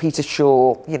Benn, Peter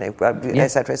Shaw, et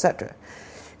cetera, et cetera.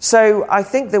 So I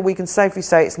think that we can safely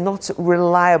say it's not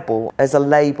reliable as a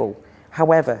label.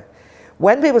 However,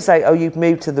 when people say, oh, you've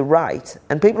moved to the right,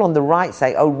 and people on the right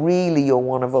say, oh, really, you're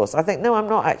one of us, I think, no, I'm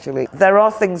not actually. There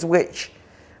are things which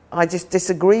I just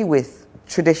disagree with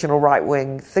traditional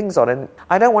right-wing things on, and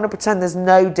I don't want to pretend there's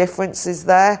no differences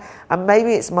there, and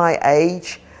maybe it's my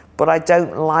age, but I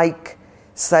don't like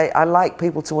I like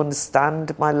people to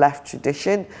understand my left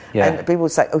tradition, and people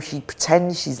say, oh, she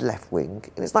pretends she's left-wing,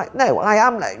 and it's like, no, I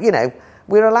am,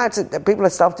 we're allowed to, people are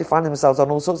self-defining themselves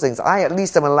on all sorts of things. I at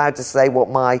least am allowed to say what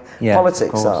my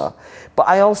politics are, but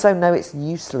I also know it's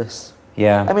useless.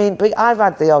 I mean, I've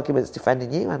had the arguments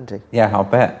defending you, Andrew. I'll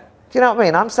bet. Do you know what I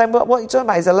mean? I'm saying, what are you talking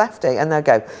about? He's a lefty. And they'll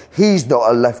go, he's not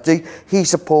a lefty. He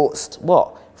supports,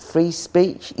 what? Free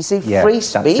speech. You see, free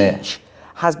speech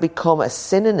has become a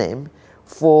synonym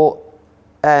for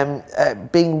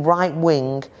being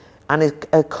right-wing and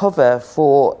a cover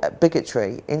for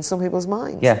bigotry in some people's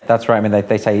minds. Yeah, that's right. I mean,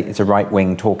 they say it's a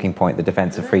right-wing talking point, the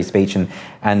defence of free speech,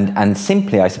 and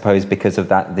simply, I suppose, because of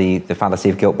that, the fallacy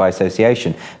of guilt by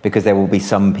association, because there will be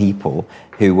some people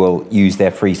who will use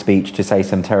their free speech to say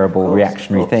some terrible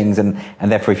reactionary things, and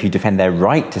therefore, if you defend their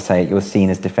right to say it, you're seen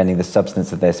as defending the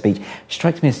substance of their speech. It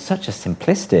strikes me as such a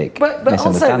simplistic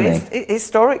misunderstanding. Also,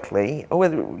 historically, or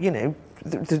whether,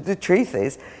 the truth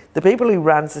is, the people who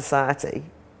ran society,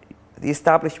 the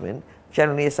establishment,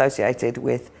 generally associated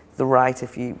with the right,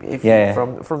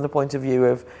 from the point of view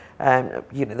of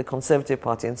the Conservative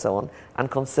Party and so on, and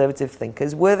conservative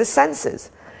thinkers, were the censors.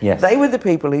 They were the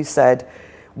people who said,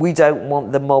 we don't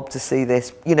want the mob to see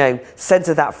this,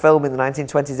 censor that film in the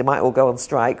 1920s, they might all go on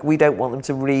strike. We don't want them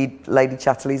to read Lady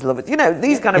Chatterley's Lovers.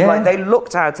 These kind of like, they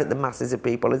looked out at the masses of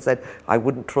people and said, I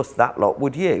wouldn't trust that lot,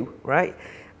 would you? Right?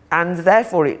 And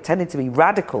therefore it tended to be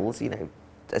radicals,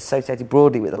 associated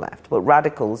broadly with the left, but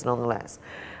radicals nonetheless,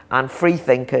 and free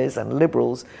thinkers and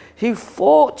liberals who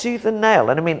fought tooth and nail.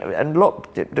 And I mean, and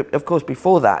look, of course,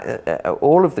 before that,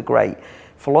 all of the great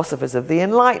philosophers of the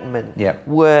Enlightenment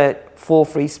were for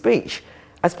free speech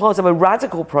as part of a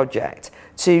radical project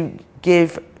to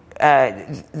give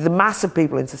the mass of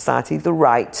people in society the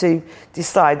right to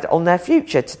decide on their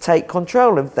future, to take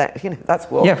control of that. That's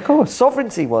what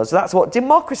sovereignty was. That's what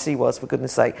democracy was, for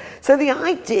goodness sake. So the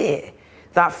idea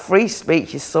that free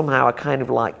speech is somehow a kind of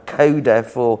like coda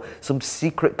for some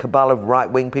secret cabal of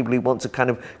right-wing people who want to kind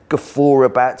of guffaw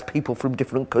about people from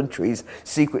different countries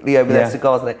secretly over their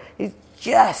cigars, is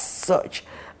just such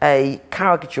a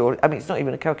caricature. I mean, it's not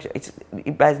even a caricature.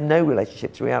 It bears no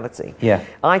relationship to reality.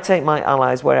 I take my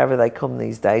allies wherever they come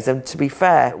these days. And to be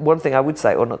fair, one thing I would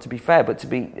say, or not to be fair, but to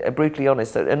be brutally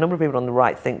honest, a number of people on the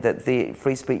right think that the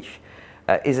free speech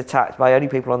is attacked by only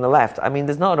people on the left. I mean,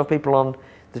 there's not enough people on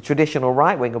the traditional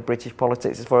right wing of British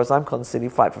politics, as far as I'm concerned, who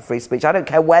fight for free speech. I don't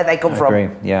care where they come from.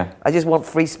 I just want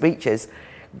free speeches.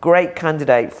 Great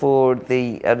candidate for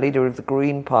the leader of the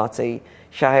Green Party,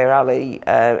 Shahir Ali,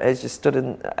 has just stood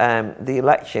in the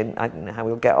election. I don't know how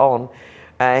he'll get on.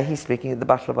 He's speaking at the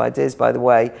Battle of Ideas, by the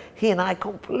way. He and I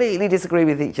completely disagree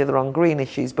with each other on green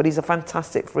issues, but he's a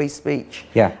fantastic free speech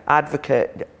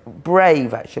advocate,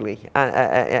 brave, actually,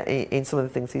 in some of the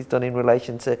things he's done in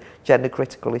relation to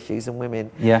gender-critical issues and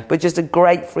women. But just a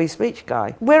great free speech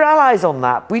guy. We're allies on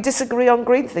that. We disagree on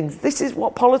green things. This is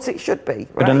what politics should be.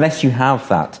 Right? But unless you have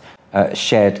that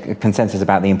shared consensus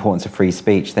about the importance of free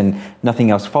speech, then nothing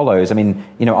else follows. I mean,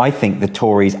 I think the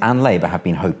Tories and Labour have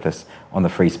been hopeless on the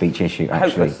free speech issue,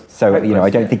 actually. I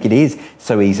don't think it is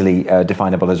so easily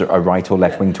definable as a right or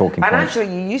left-wing talking point. And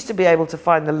actually, you used to be able to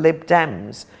find the Lib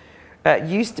Dems. I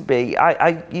used to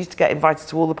get invited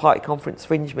to all the party conference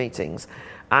fringe meetings,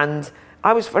 and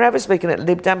I was forever speaking at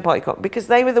Lib Dem party because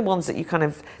they were the ones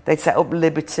that they'd set up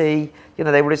Liberty.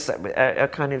 They were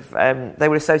they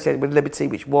were associated with Liberty,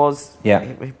 which was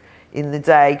in the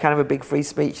day kind of a big free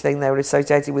speech thing. They were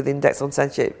associated with Index on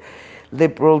Censorship,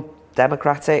 liberal,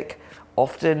 democratic,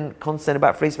 often concerned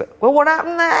about free speech. Well, what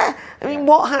happened there? I mean,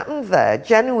 what happened there?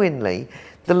 Genuinely,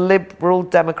 the Liberal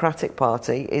Democratic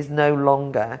Party is no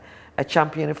longer a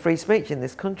champion of free speech in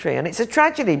this country. And it's a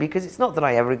tragedy because it's not that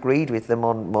I ever agreed with them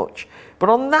on much, but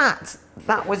on that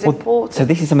was important. So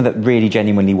this is something that really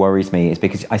genuinely worries me, is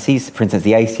because I see, for instance,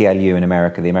 the ACLU in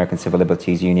America, the American Civil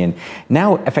Liberties Union,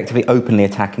 now effectively openly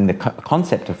attacking the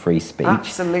concept of free speech.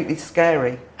 Absolutely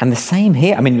scary. And the same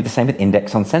here. I mean, the same with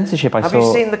Index on Censorship. Have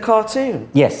you seen the cartoon?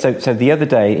 Yes. So the other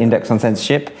day, Index on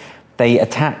Censorship, they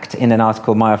attacked in an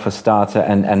article Maya Forstater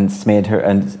and smeared her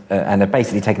and have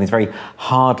basically taken this very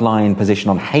hardline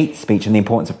position on hate speech and the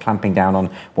importance of clamping down on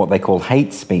what they call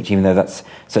hate speech, even though that's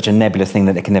such a nebulous thing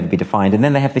that it can never be defined. And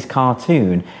then they have this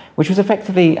cartoon, which was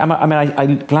effectively,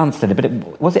 I glanced at it,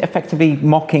 but was it effectively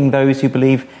mocking those who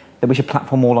believe that we should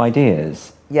platform all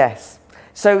ideas? Yes.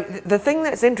 So the thing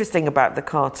that's interesting about the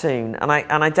cartoon, and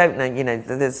I don't know,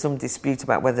 there's some dispute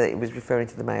about whether it was referring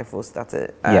to the Maya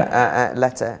Forstater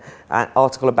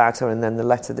article about her and then the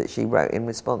letter that she wrote in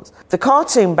response. The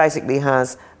cartoon basically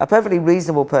has a perfectly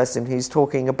reasonable person who's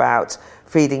talking about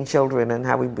feeding children and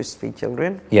how we must feed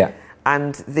children. Yeah.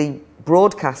 And the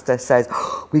broadcaster says,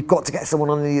 we've got to get someone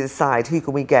on the other side. Who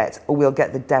can we get? Or we'll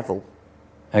get the devil.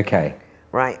 Okay.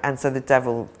 Right, and so the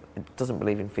devil doesn't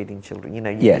believe in feeding children. You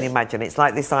Yes. can imagine. It's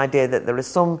like this idea that there are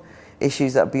some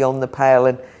issues that are beyond the pale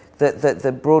and that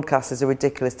the broadcasters are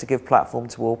ridiculous to give platform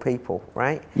to all people,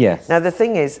 right? Yes. Now, the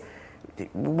thing is,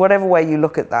 whatever way you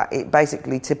look at that, it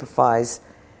basically typifies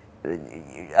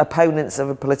opponents of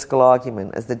a political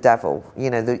argument as the devil,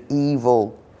 the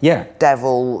evil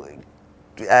devil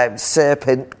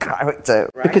serpent character,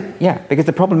 right? Because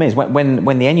the problem is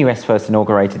when the NUS first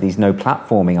inaugurated these no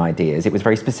platforming ideas, it was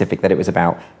very specific that it was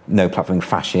about no platforming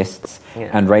fascists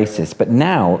and racists. But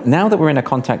now that we're in a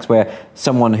context where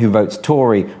someone who votes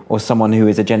Tory or someone who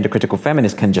is a gender critical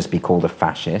feminist can just be called a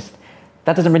fascist,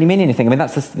 that doesn't really mean anything. I mean,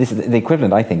 this is the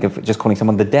equivalent, I think, of just calling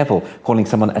someone the devil, calling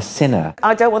someone a sinner.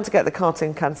 I don't want to get the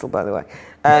cartoon cancelled, by the way,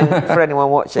 for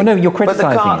anyone watching. Well, no, you're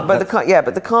criticising it.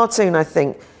 But the cartoon, I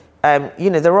think,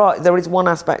 there is one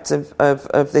aspect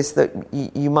of this that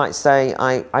you might say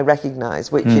I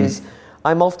recognise, which is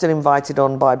I'm often invited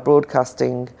on by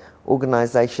broadcasting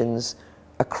organisations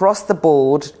across the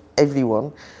board,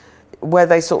 everyone, where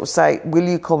they sort of say, will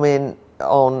you come in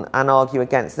on and argue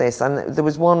against this? And there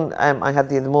was one I had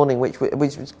the other morning which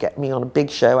would get me on a big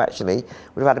show, actually.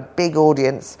 Would have had a big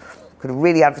audience, could have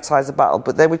really advertised the battle,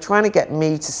 but they were trying to get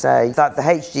me to say that the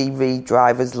HGV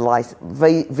drivers'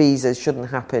 visas shouldn't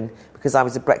happen because I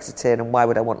was a Brexiteer and why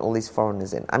would I want all these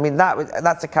foreigners in? I mean,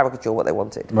 that's a caricature of what they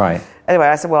wanted. Right. Anyway,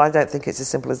 I said, well, I don't think it's as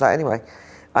simple as that anyway.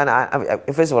 And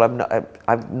first of all, I'm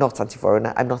not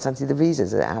anti-foreigner. I'm not anti the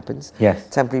visas, as it happens. Yes.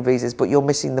 Temporary visas, but you're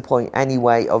missing the point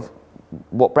anyway of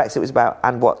what Brexit was about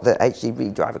and what the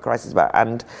HGV driver crisis is about.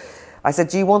 And I said,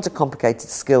 do you want a complicated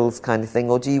skills kind of thing,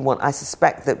 or do you want... I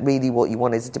suspect that really what you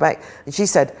want is a debate. And she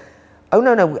said, oh,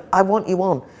 no, I want you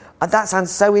on. That sounds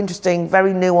so interesting,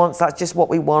 very nuanced, that's just what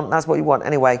we want, that's what you want.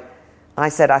 Anyway, I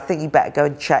said, I think you better go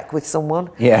and check with someone.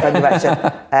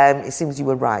 Yeah. It seems you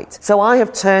were right. So I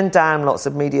have turned down lots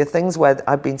of media things where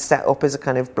I've been set up as a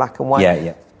kind of black and white.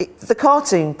 Yeah. The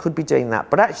cartoon could be doing that,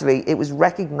 but actually it was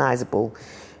recognisable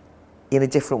in a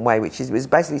different way, which was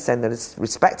basically saying that there's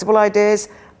respectable ideas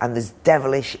and there's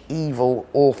devilish, evil,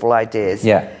 awful ideas.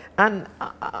 Yeah. And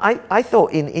I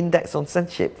thought in Index on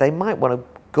Censorship, they might want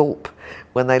to gulp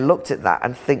when they looked at that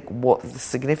and think what the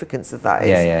significance of that is.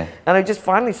 Yeah. And I just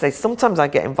finally say, sometimes I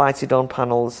get invited on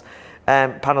panels,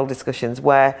 panel discussions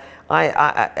where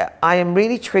I am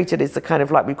really treated as the kind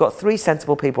of like, we've got three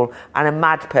sensible people and a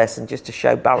mad person just to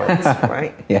show balance,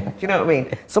 right? Yeah. Do you know what I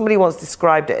mean? Somebody once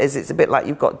described it as it's a bit like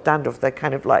you've got dandruff. They're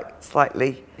kind of like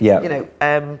slightly,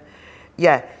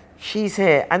 she's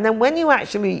here. And then when you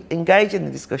actually engage in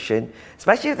the discussion,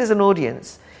 especially if there's an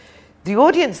audience, the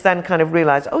audience then kind of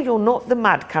realise, oh, you're not the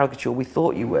mad caricature we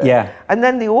thought you were. Yeah. And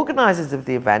then the organisers of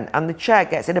the event and the chair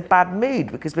gets in a bad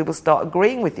mood because people start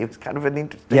agreeing with you. It's kind of an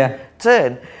interesting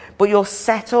turn. But you're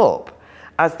set up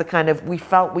as the kind of, we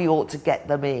felt we ought to get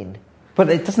them in. But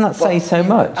it doesn't that say so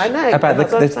much? I know. About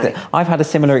I've had a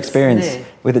similar experience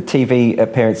with a TV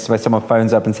appearance where someone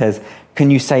phones up and says,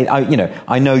 can you say,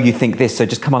 I know you think this, so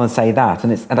just come on and say that.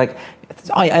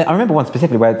 I remember one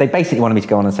specifically where they basically wanted me to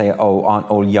go on and say, oh, aren't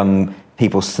all young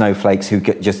people snowflakes who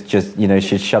just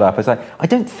should shut up. I was like, I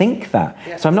don't think that.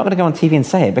 Yeah. So I'm not going to go on TV and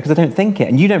say it because I don't think it.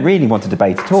 And you don't really want to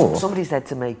debate at all. Somebody said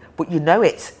to me, but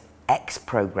it's X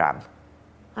programme.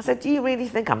 I said, do you really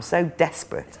think I'm so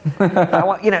desperate?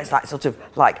 It's like sort of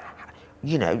like,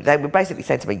 they were basically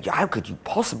saying to me, how could you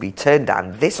possibly turn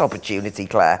down this opportunity,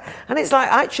 Claire? And it's like,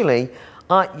 actually,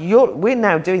 we're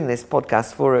now doing this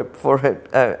podcast for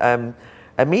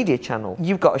a media channel.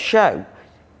 You've got a show.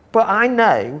 But I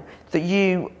know that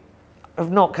you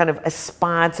kind of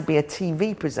aspired to be a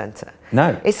TV presenter.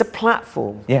 No. It's a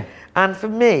platform. Yeah. And for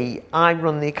me, I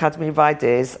run the Academy of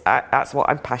Ideas. That's what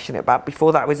I'm passionate about.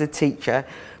 Before that, I was a teacher.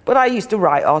 But I used to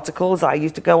write articles. I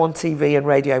used to go on TV and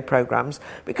radio programmes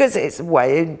because it's a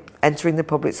way of entering the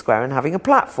public square and having a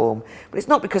platform. But it's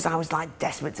not because I was like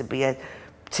desperate to be a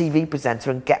TV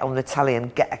presenter and get on the telly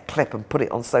and get a clip and put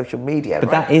it on social media. But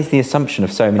that is the assumption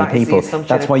of so many people.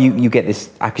 That's why you get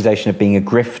this accusation of being a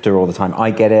grifter all the time.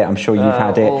 I get it. I'm sure you've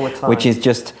had it. All the time. Which is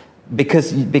just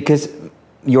because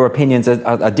your opinions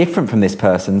are different from this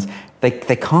person's. They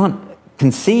can't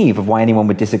conceive of why anyone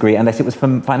would disagree unless it was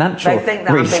for financial reasons. They think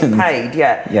that I'm being paid,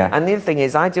 yeah. And the other thing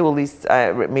is, I do all these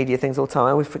media things all the time.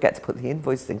 I always forget to put the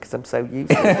invoice in because I'm so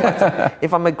used to it.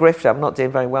 If I'm a grifter, I'm not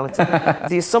doing very well at it.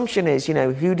 The assumption is,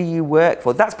 who do you work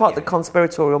for? That's part of the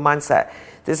conspiratorial mindset.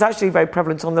 That's actually very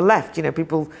prevalent on the left.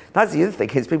 People, that's the other thing,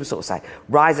 is people sort of say,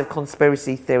 rise of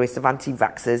conspiracy theorists, of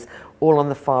anti-vaxxers, all on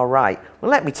the far right. Well,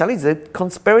 let me tell you, the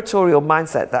conspiratorial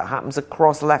mindset that happens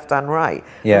across left and right.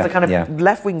 Yeah, There's a kind of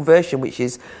left-wing version, which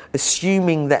is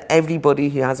assuming that everybody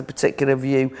who has a particular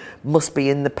view must be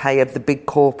in the pay of the big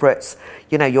corporates,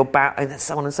 you're bound, and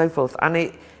so on and so forth. And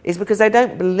it is because they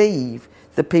don't believe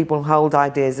that people hold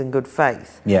ideas in good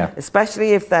faith. Yeah.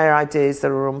 Especially if they're ideas that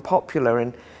are unpopular.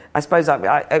 And I suppose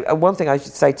one thing I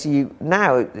should say to you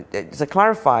now, to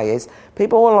clarify, is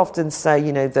people will often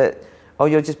say, that, oh,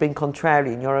 you're just being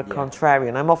contrarian, you're a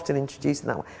contrarian. I'm often introduced in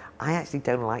that way. I actually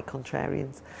don't like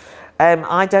contrarians.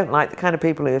 I don't like the kind of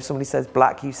people who, if somebody says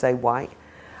black, you say white.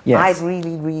 Yes. I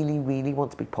really, really, really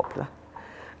want to be popular.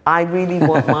 I really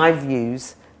want my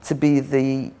views to be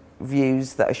the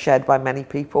views that are shared by many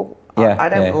people. I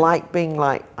don't like being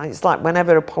like, it's like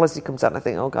whenever a policy comes out and I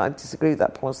think, oh God, I disagree with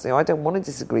that policy, or I don't want to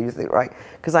disagree with it, right?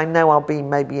 Because I know I'll be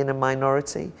maybe in a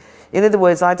minority. In other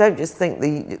words, I don't just think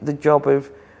the job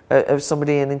of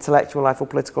somebody in intellectual life or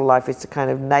political life is to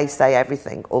kind of naysay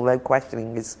everything, although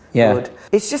questioning is good.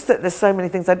 It's just that there's so many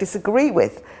things I disagree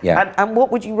with. Yeah. And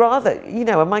what would you rather?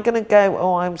 Am I going to go,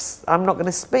 oh, I'm not going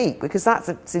to speak? Because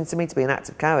that seems to me to be an act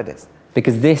of cowardice.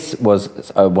 Because this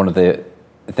was one of the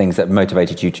things that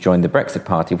motivated you to join the Brexit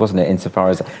Party, wasn't it? Insofar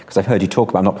as, because I've heard you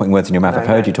talk about, I'm not putting words in your mouth, I've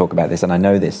heard you talk about this, and I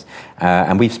know this,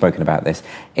 and we've spoken about this,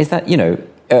 is that,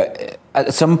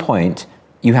 at some point,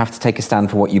 you have to take a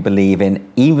stand for what you believe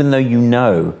in, even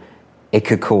though it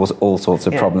could cause all sorts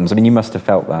of problems. I mean, you must have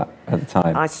felt that at the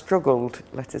time. I struggled,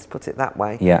 let us put it that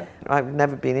way. Yeah. I've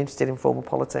never been interested in formal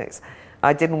politics.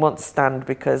 I didn't want to stand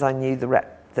because I knew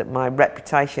that my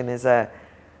reputation as a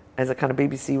kind of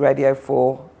BBC Radio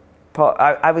 4,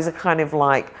 I was a kind of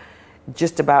like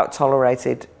just about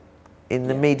tolerated in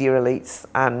the media elites,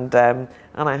 and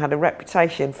I had a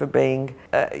reputation for being,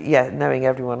 knowing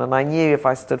everyone, and I knew if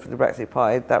I stood for the Brexit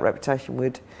Party, that reputation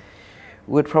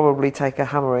would probably take a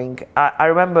hammering. I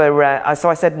remember, so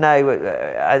I said no,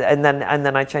 and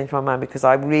then I changed my mind because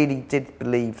I really did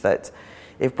believe that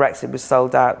if Brexit was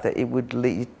sold out, that it would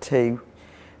lead to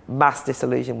mass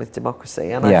disillusion with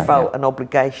democracy, and I felt an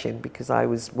obligation because I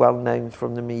was well known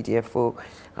from the media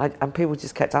and people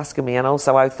just kept asking me, and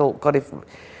also I thought, God, if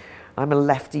I'm a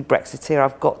lefty Brexiteer,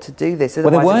 I've got to do this. Well,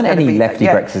 there weren't any lefty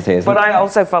Brexiteers. But I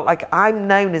also felt like I'm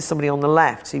known as somebody on the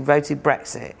left who voted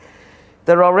Brexit.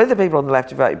 There are other people on the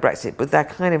left who voted Brexit, but they're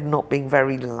kind of not being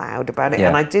very loud about it. Yeah.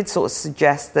 And I did sort of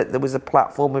suggest that there was a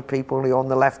platform of people who on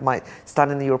the left might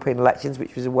stand in the European elections,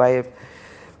 which was a way of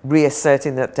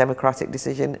reasserting that democratic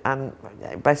decision. And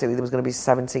basically there was going to be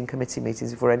 17 committee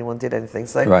meetings before anyone did anything.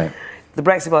 So the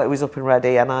Brexit vote was up and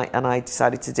ready, and I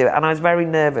decided to do it. And I was very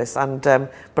nervous. And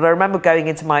but I remember going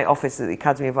into my office at the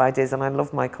Academy of Ideas, and I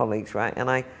loved my colleagues, right? And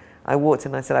I walked in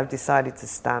and I said, I've decided to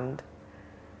stand.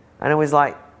 And it was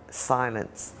like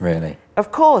silence. Really?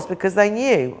 Of course, because they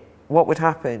knew what would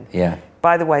happen. Yeah.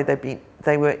 By the way,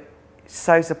 they were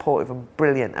so supportive and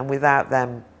brilliant, and without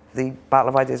them, the Battle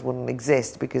of Ideas wouldn't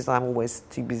exist because I'm always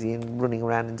too busy and running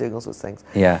around and doing all sorts of things.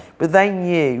 Yeah. But they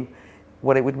knew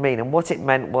what it would mean, and what it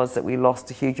meant was that we lost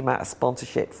a huge amount of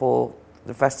sponsorship for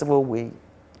the festival.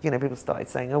 People started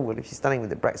saying, oh, well, if she's standing with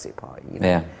the Brexit Party,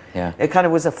 Yeah. It kind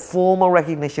of was a formal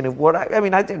recognition of what, I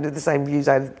didn't have the same views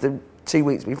I had the 2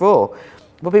 weeks before,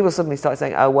 but people suddenly started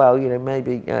saying, oh, well,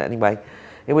 maybe, anyway.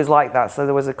 It was like that, so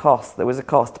there was a cost,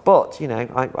 but,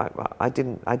 I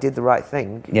did the right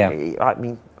thing. Yeah.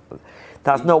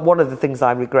 That's not one of the things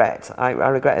I regret. I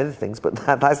regret other things, but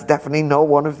that's definitely not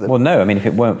one of them. Well, no, if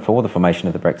it weren't for the formation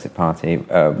of the Brexit Party...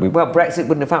 Brexit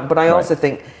wouldn't have happened, but I also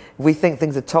think, if we think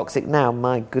things are toxic now,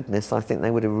 my goodness, I think they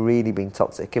would have really been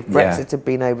toxic. If Brexit had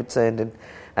been overturned and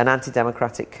an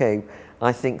anti-democratic coup,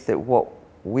 I think that what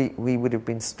we would have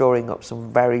been storing up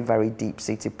some very, very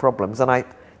deep-seated problems. And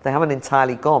they haven't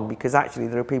entirely gone, because actually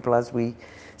there are people as we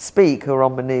speak who are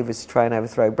on manoeuvres to try and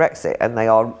overthrow Brexit, and they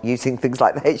are using things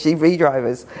like the HGV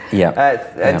drivers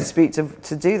dispute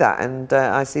to do that. And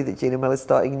I see that Gina Miller's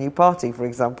starting a new party, for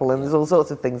example, and there's all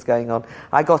sorts of things going on.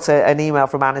 I got an email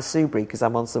from Anna Soubry, because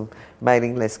I'm on some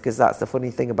mailing list, because that's the funny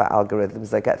thing about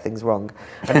algorithms, they get things wrong.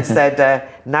 And it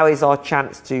said, now is our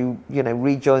chance to,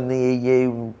 rejoin the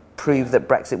EU and prove that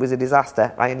Brexit was a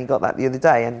disaster. I only got that the other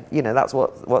day, and that's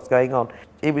what's going on.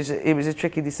 It was a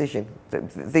tricky decision.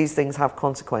 These things have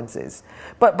consequences,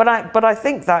 but I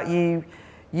think that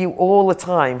you all the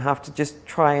time have to just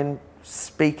try and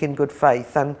speak in good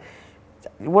faith. And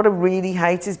what I really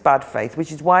hate is bad faith,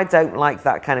 which is why I don't like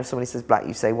that kind of somebody says black,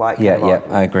 you say white. Yeah,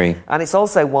 I agree. And it's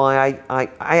also why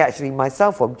I actually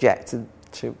myself object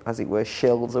to, as it were,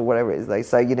 shills or whatever it is they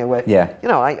say,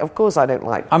 of course I don't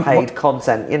like paid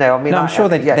content, I'm sure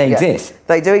they exist.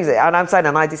 They do exist, and I'm saying,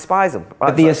 and I despise them.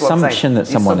 But the assumption that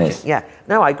someone is. Yeah,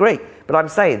 no, I agree. But I'm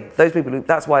saying, those people,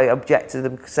 that's why I object to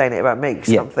them saying it about me,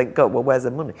 because I'm thinking, God, well, where's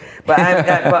the money?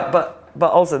 But,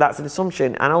 but also that's an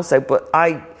assumption, and also, but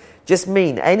I just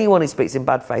mean anyone who speaks in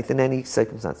bad faith in any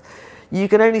circumstance, you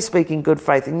can only speak in good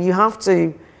faith, and you have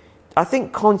to. I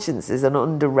think conscience is an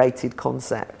underrated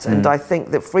concept, and I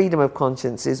think that freedom of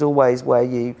conscience is always where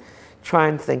you try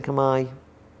and think, am I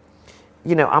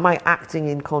acting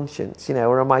in conscience,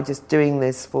 or am I just doing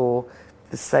this for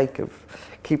the sake of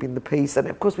keeping the peace? And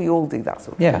of course we all do that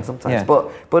sort of thing sometimes,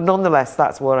 but nonetheless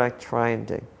that's what I try and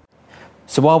do.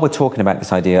 So while we're talking about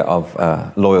this idea of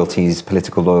loyalties,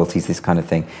 political loyalties, this kind of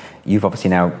thing, you've obviously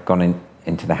now gone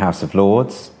into the House of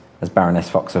Lords as Baroness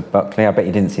Fox of Buckley. I bet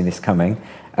you didn't see this coming.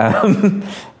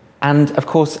 And of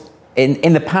course,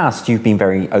 in the past, you've been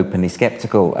very openly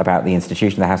sceptical about the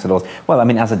institution of the House of Lords. Well, I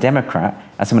mean, as a Democrat,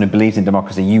 as someone who believes in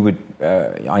democracy, you would,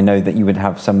 I know that you would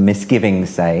have some misgivings,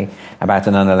 say, about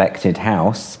an unelected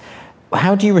House.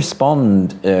 How do you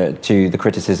respond to the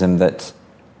criticism that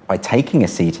by taking a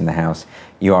seat in the House,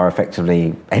 you are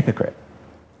effectively a hypocrite?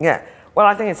 Yeah, well,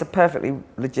 I think it's a perfectly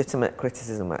legitimate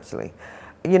criticism, actually.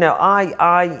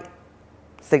 I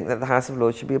think that the House of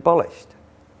Lords should be abolished.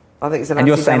 I think it's an. And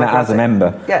you're saying that as a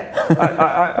member? Yeah,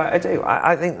 I do.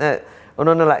 I think that an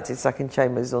unelected second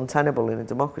chamber is untenable in a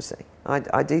democracy.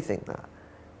 I do think that.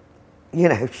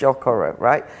 Shock horror,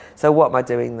 right? So what am I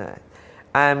doing there?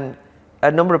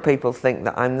 A number of people think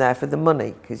that I'm there for the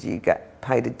money because you get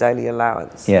paid a daily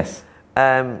allowance. Yes.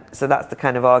 So that's the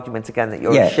kind of argument again that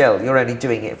you're a shill. You're only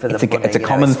doing it for the money. It's a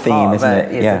common theme, isn't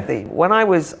it? It's a theme. When I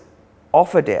was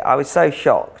offered it, I was so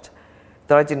shocked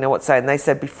that I didn't know what to say. And they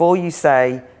said, before you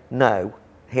say no,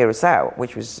 hear us out,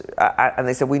 which was, and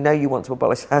they said, we know you want to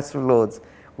abolish the House of Lords.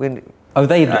 They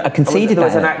conceded that? There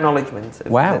was an acknowledgement.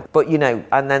 Wow. But,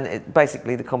 and then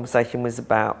basically the conversation was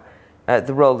about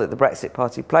the role that the Brexit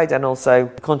Party played, and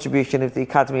also the contribution of the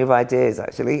Academy of Ideas,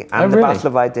 actually, and the Battle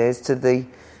of Ideas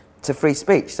to free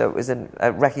speech. So it was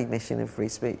a recognition of free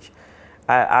speech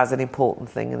as an important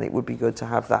thing, and it would be good to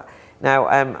have that. Now,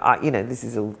 this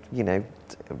is all,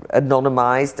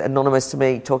 anonymous to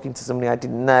me, talking to somebody I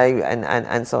didn't know,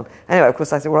 and so on. Anyway, of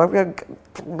course, I said, well, I'm going.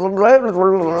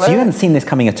 So you hadn't seen this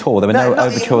coming at all? There were no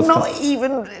overtures? No,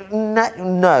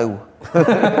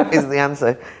 is the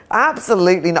answer.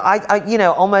 Absolutely not. I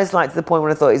almost like to the point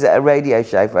when I thought, is it a radio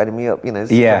show phoning me up?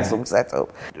 Some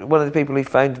setup. One of the people who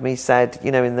phoned me said,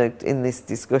 in this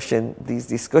discussion, these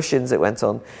discussions that went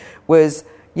on, was,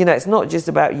 it's not just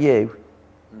about you.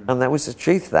 And there was the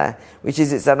truth there, which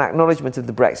is it's an acknowledgement of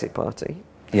the Brexit Party.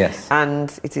 Yes.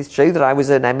 And it is true that I was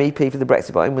an MEP for the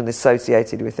Brexit Party and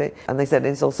associated with it. And they said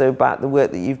it's also about the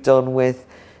work that you've done with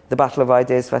the Battle of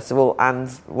Ideas Festival and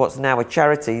what's now a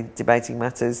charity, Debating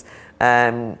Matters,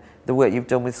 the work you've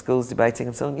done with schools debating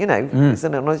and so on. It's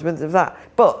an acknowledgement of that.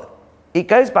 But it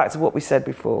goes back to what we said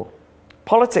before.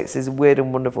 Politics is a weird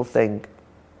and wonderful thing.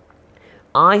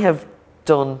 I have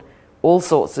done all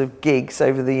sorts of gigs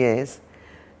over the years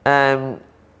to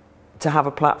have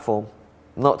a platform,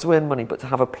 not to earn money, but to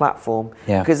have a platform.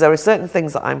 Yeah. Because there are certain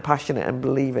things that I'm passionate and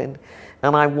believe in,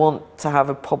 and I want to have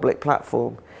a public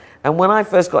platform. And when I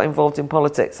first got involved in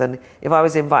politics, and if I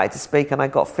was invited to speak and I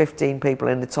got 15 people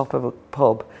in the top of a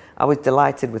pub, I was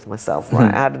delighted with myself,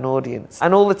 right? I had an audience.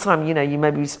 And all the time, you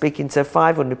may be speaking to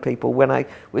 500 people. When I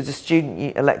was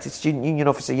a elected student union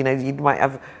officer, you might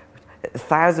have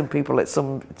 1,000 people at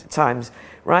some times,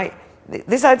 right?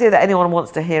 This idea that anyone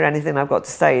wants to hear anything I've got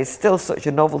to say is still such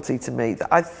a novelty to me that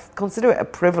I consider it a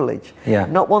privilege,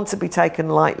 not one to be taken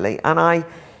lightly, and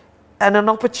an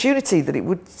opportunity that it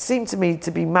would seem to me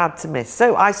to be mad to miss.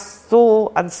 So I saw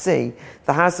and see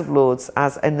the House of Lords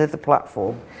as another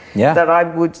platform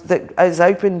that has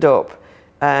opened up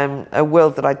a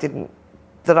world that I didn't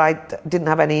that I didn't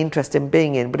have any interest in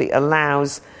being in, but it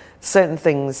allows certain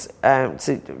things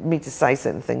to me to say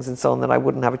certain things and so on that I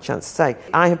wouldn't have a chance to say.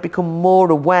 I have become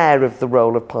more aware of the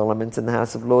role of Parliament and the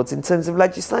House of Lords in terms of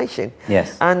legislation.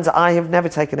 Yes. And I have never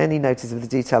taken any notice of the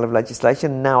detail of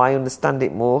legislation. Now I understand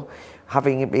it more,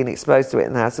 having been exposed to it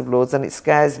in the House of Lords, and it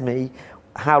scares me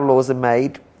how laws are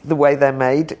made, the way they're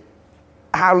made,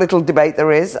 how little debate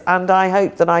there is, and I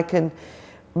hope that I can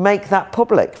make that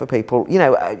public for people,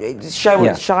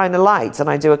 shine a light. And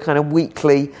I do a kind of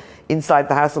weekly inside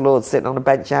the House of Lords, sitting on a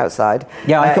bench outside.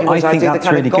 Yeah, I think that's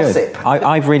really good.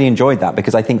 I've really enjoyed that,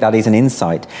 because I think that is an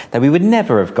insight that we would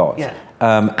never have got. Yeah.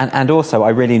 And also, I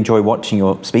really enjoy watching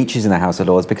your speeches in the House of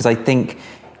Lords, because I think,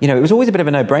 it was always a bit of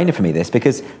a no-brainer for me, this,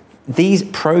 because these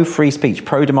pro-free speech,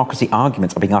 pro-democracy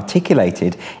arguments are being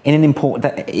articulated in an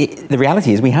important... the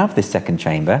reality is we have this second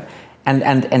chamber,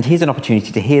 and here's an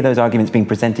opportunity to hear those arguments being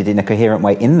presented in a coherent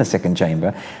way in the second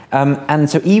chamber. And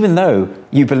so even though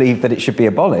you believe that it should be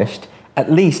abolished,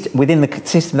 at least within the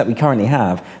system that we currently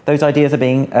have, those ideas are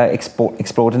being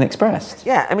explored and expressed.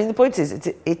 Yeah, I mean, the point is,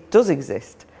 it does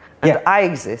exist. And I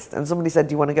exist. And somebody said,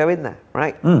 do you want to go in there?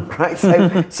 Right? Right.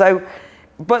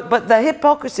 But the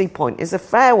hypocrisy point is a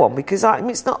fair one, because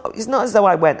it's not as though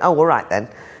I went, oh, all right then.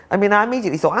 I mean, I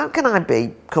immediately thought, how can I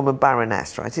become a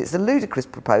baroness, right? It's a ludicrous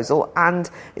proposal, and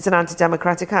it's an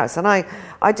anti-democratic house. And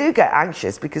I do get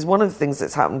anxious, because one of the things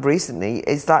that's happened recently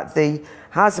is that the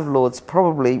House of Lords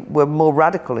probably were more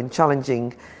radical in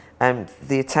challenging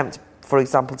the attempt, for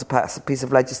example, to pass a piece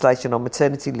of legislation on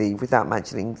maternity leave without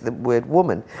mentioning the word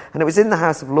woman. And it was in the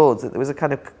House of Lords that there was a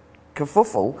kind of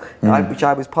kerfuffle, which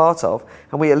I was part of,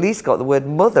 and we at least got the word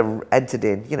mother entered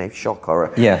in, shock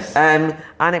horror. Yes. And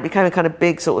it became a kind of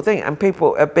big sort of thing, and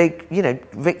people, a big,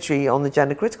 victory on the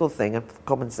gender critical thing, and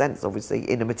common sense,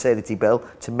 obviously, in a maternity bill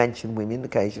to mention women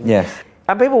occasionally. Yes.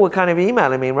 And people were kind of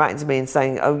emailing me and writing to me and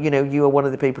saying, oh, you are one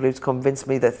of the people who's convinced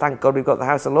me that thank God we've got the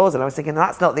House of Lords. And I was thinking,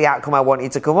 that's not the outcome I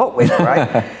wanted to come up with,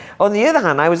 right? On the other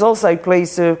hand, I was also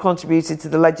pleased to have contributed to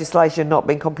the legislation not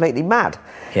being completely mad.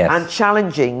 Yes. And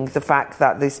challenging the fact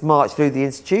that this march through the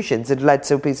institutions had led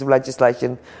to a piece of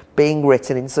legislation being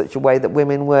written in such a way that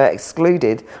women were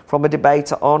excluded from a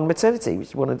debate on maternity, which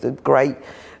is one of the great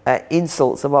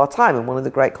insults of our time and one of the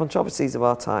great controversies of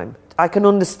our time. I can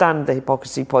understand the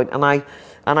hypocrisy point, and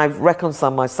I've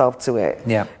reconciled myself to it.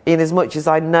 Yeah. In as much as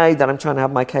I know that I'm trying to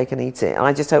have my cake and eat it, and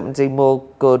I just hope to do more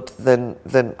good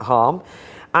than harm.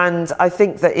 And I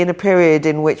think that in a period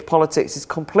in which politics is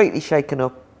completely shaken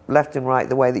up left and right,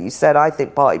 the way that you said, I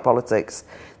think party politics,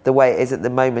 the way it is at the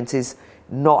moment, is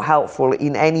not helpful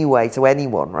in any way to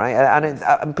anyone, right?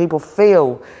 And people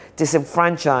feel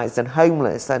disenfranchised and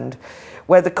homeless, and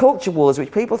where the culture wars,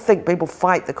 which people think people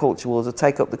fight the culture wars or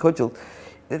take up the cudgel,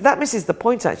 that misses the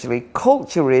point, actually.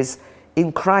 Culture is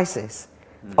in crisis.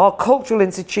 Our cultural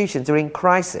institutions are in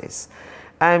crisis.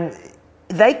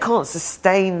 They can't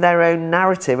sustain their own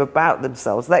narrative about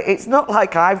themselves. It's not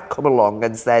like I've come along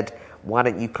and said, why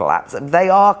don't you collapse? And they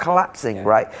are collapsing,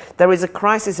 right? There is a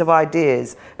crisis of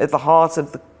ideas at the heart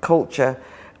of the culture,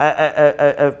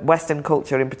 of Western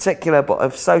culture in particular, but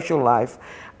of social life.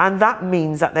 And that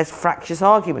means that there's fractious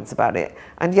arguments about it.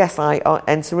 And yes, I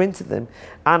enter into them.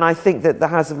 And I think that the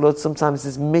House of Lords sometimes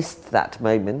has missed that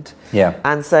moment. Yeah.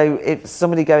 And so if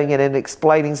somebody going in and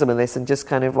explaining some of this and just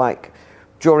kind of like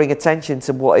drawing attention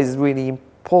to what is really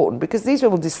important, because these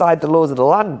people decide the laws of the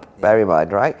land, bear in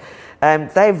mind, right?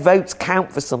 Their votes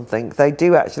count for something. They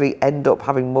do actually end up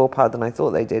having more power than I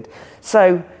thought they did.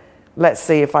 So let's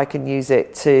see if I can use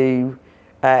it to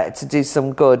do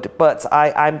some good. But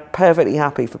I'm perfectly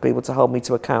happy for people to hold me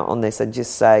to account on this and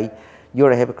just say,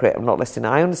 you're a hypocrite, I'm not listening.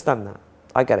 I understand that.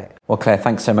 I get it. Well, Claire,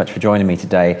 thanks so much for joining me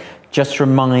today. Just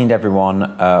remind everyone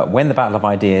when the Battle of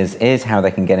Ideas is, how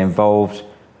they can get involved,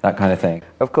 that kind of thing.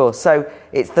 Of course. So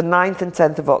it's the 9th and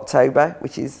 10th of October,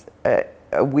 which is a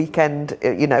weekend,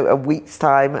 a week's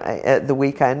time at the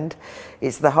weekend.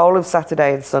 It's the whole of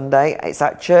Saturday and Sunday. It's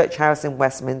at Church House in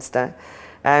Westminster.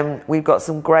 We've got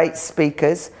some great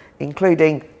speakers,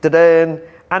 including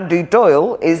Andrew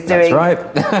Doyle is doing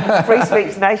Free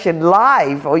Speech Nation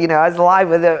live, or as live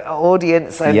with the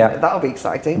audience, and that'll be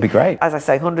exciting. It'll be great. As I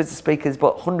say, hundreds of speakers,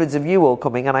 but hundreds of you all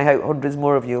coming, and I hope hundreds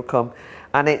more of you will come.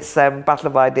 And it's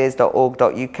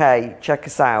battleofideas.org.uk. Check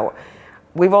us out.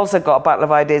 We've also got a Battle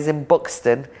of Ideas in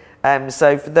Buxton.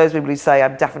 So for those people who say,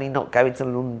 I'm definitely not going to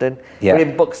London, we're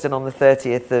in Buxton on the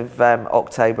 30th of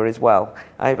October as well.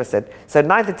 I hope I said. So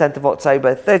 9th and 10th of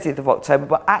October, 30th of October,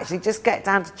 but actually just get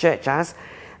down to Church House.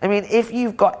 I mean, if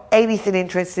you've got anything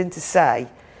interesting to say,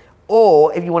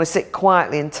 or if you want to sit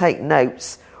quietly and take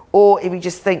notes, or if you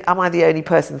just think, am I the only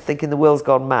person thinking the world's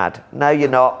gone mad? No, you're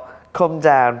not. come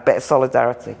down, bit of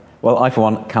solidarity. Well, I, for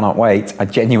one, cannot wait. I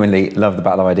genuinely love the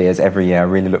Battle of Ideas every year. I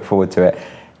really look forward to it.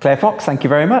 Claire Fox, thank you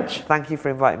very much. Thank you for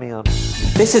inviting me on.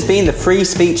 This has been the Free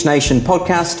Speech Nation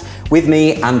podcast with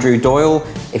me, Andrew Doyle.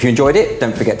 If you enjoyed it,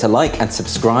 don't forget to like and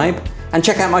subscribe. And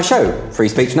check out my show, Free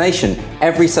Speech Nation,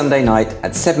 every Sunday night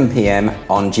at 7 p.m.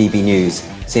 on GB News.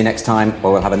 See you next time,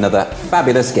 where we'll have another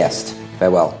fabulous guest.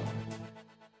 Farewell.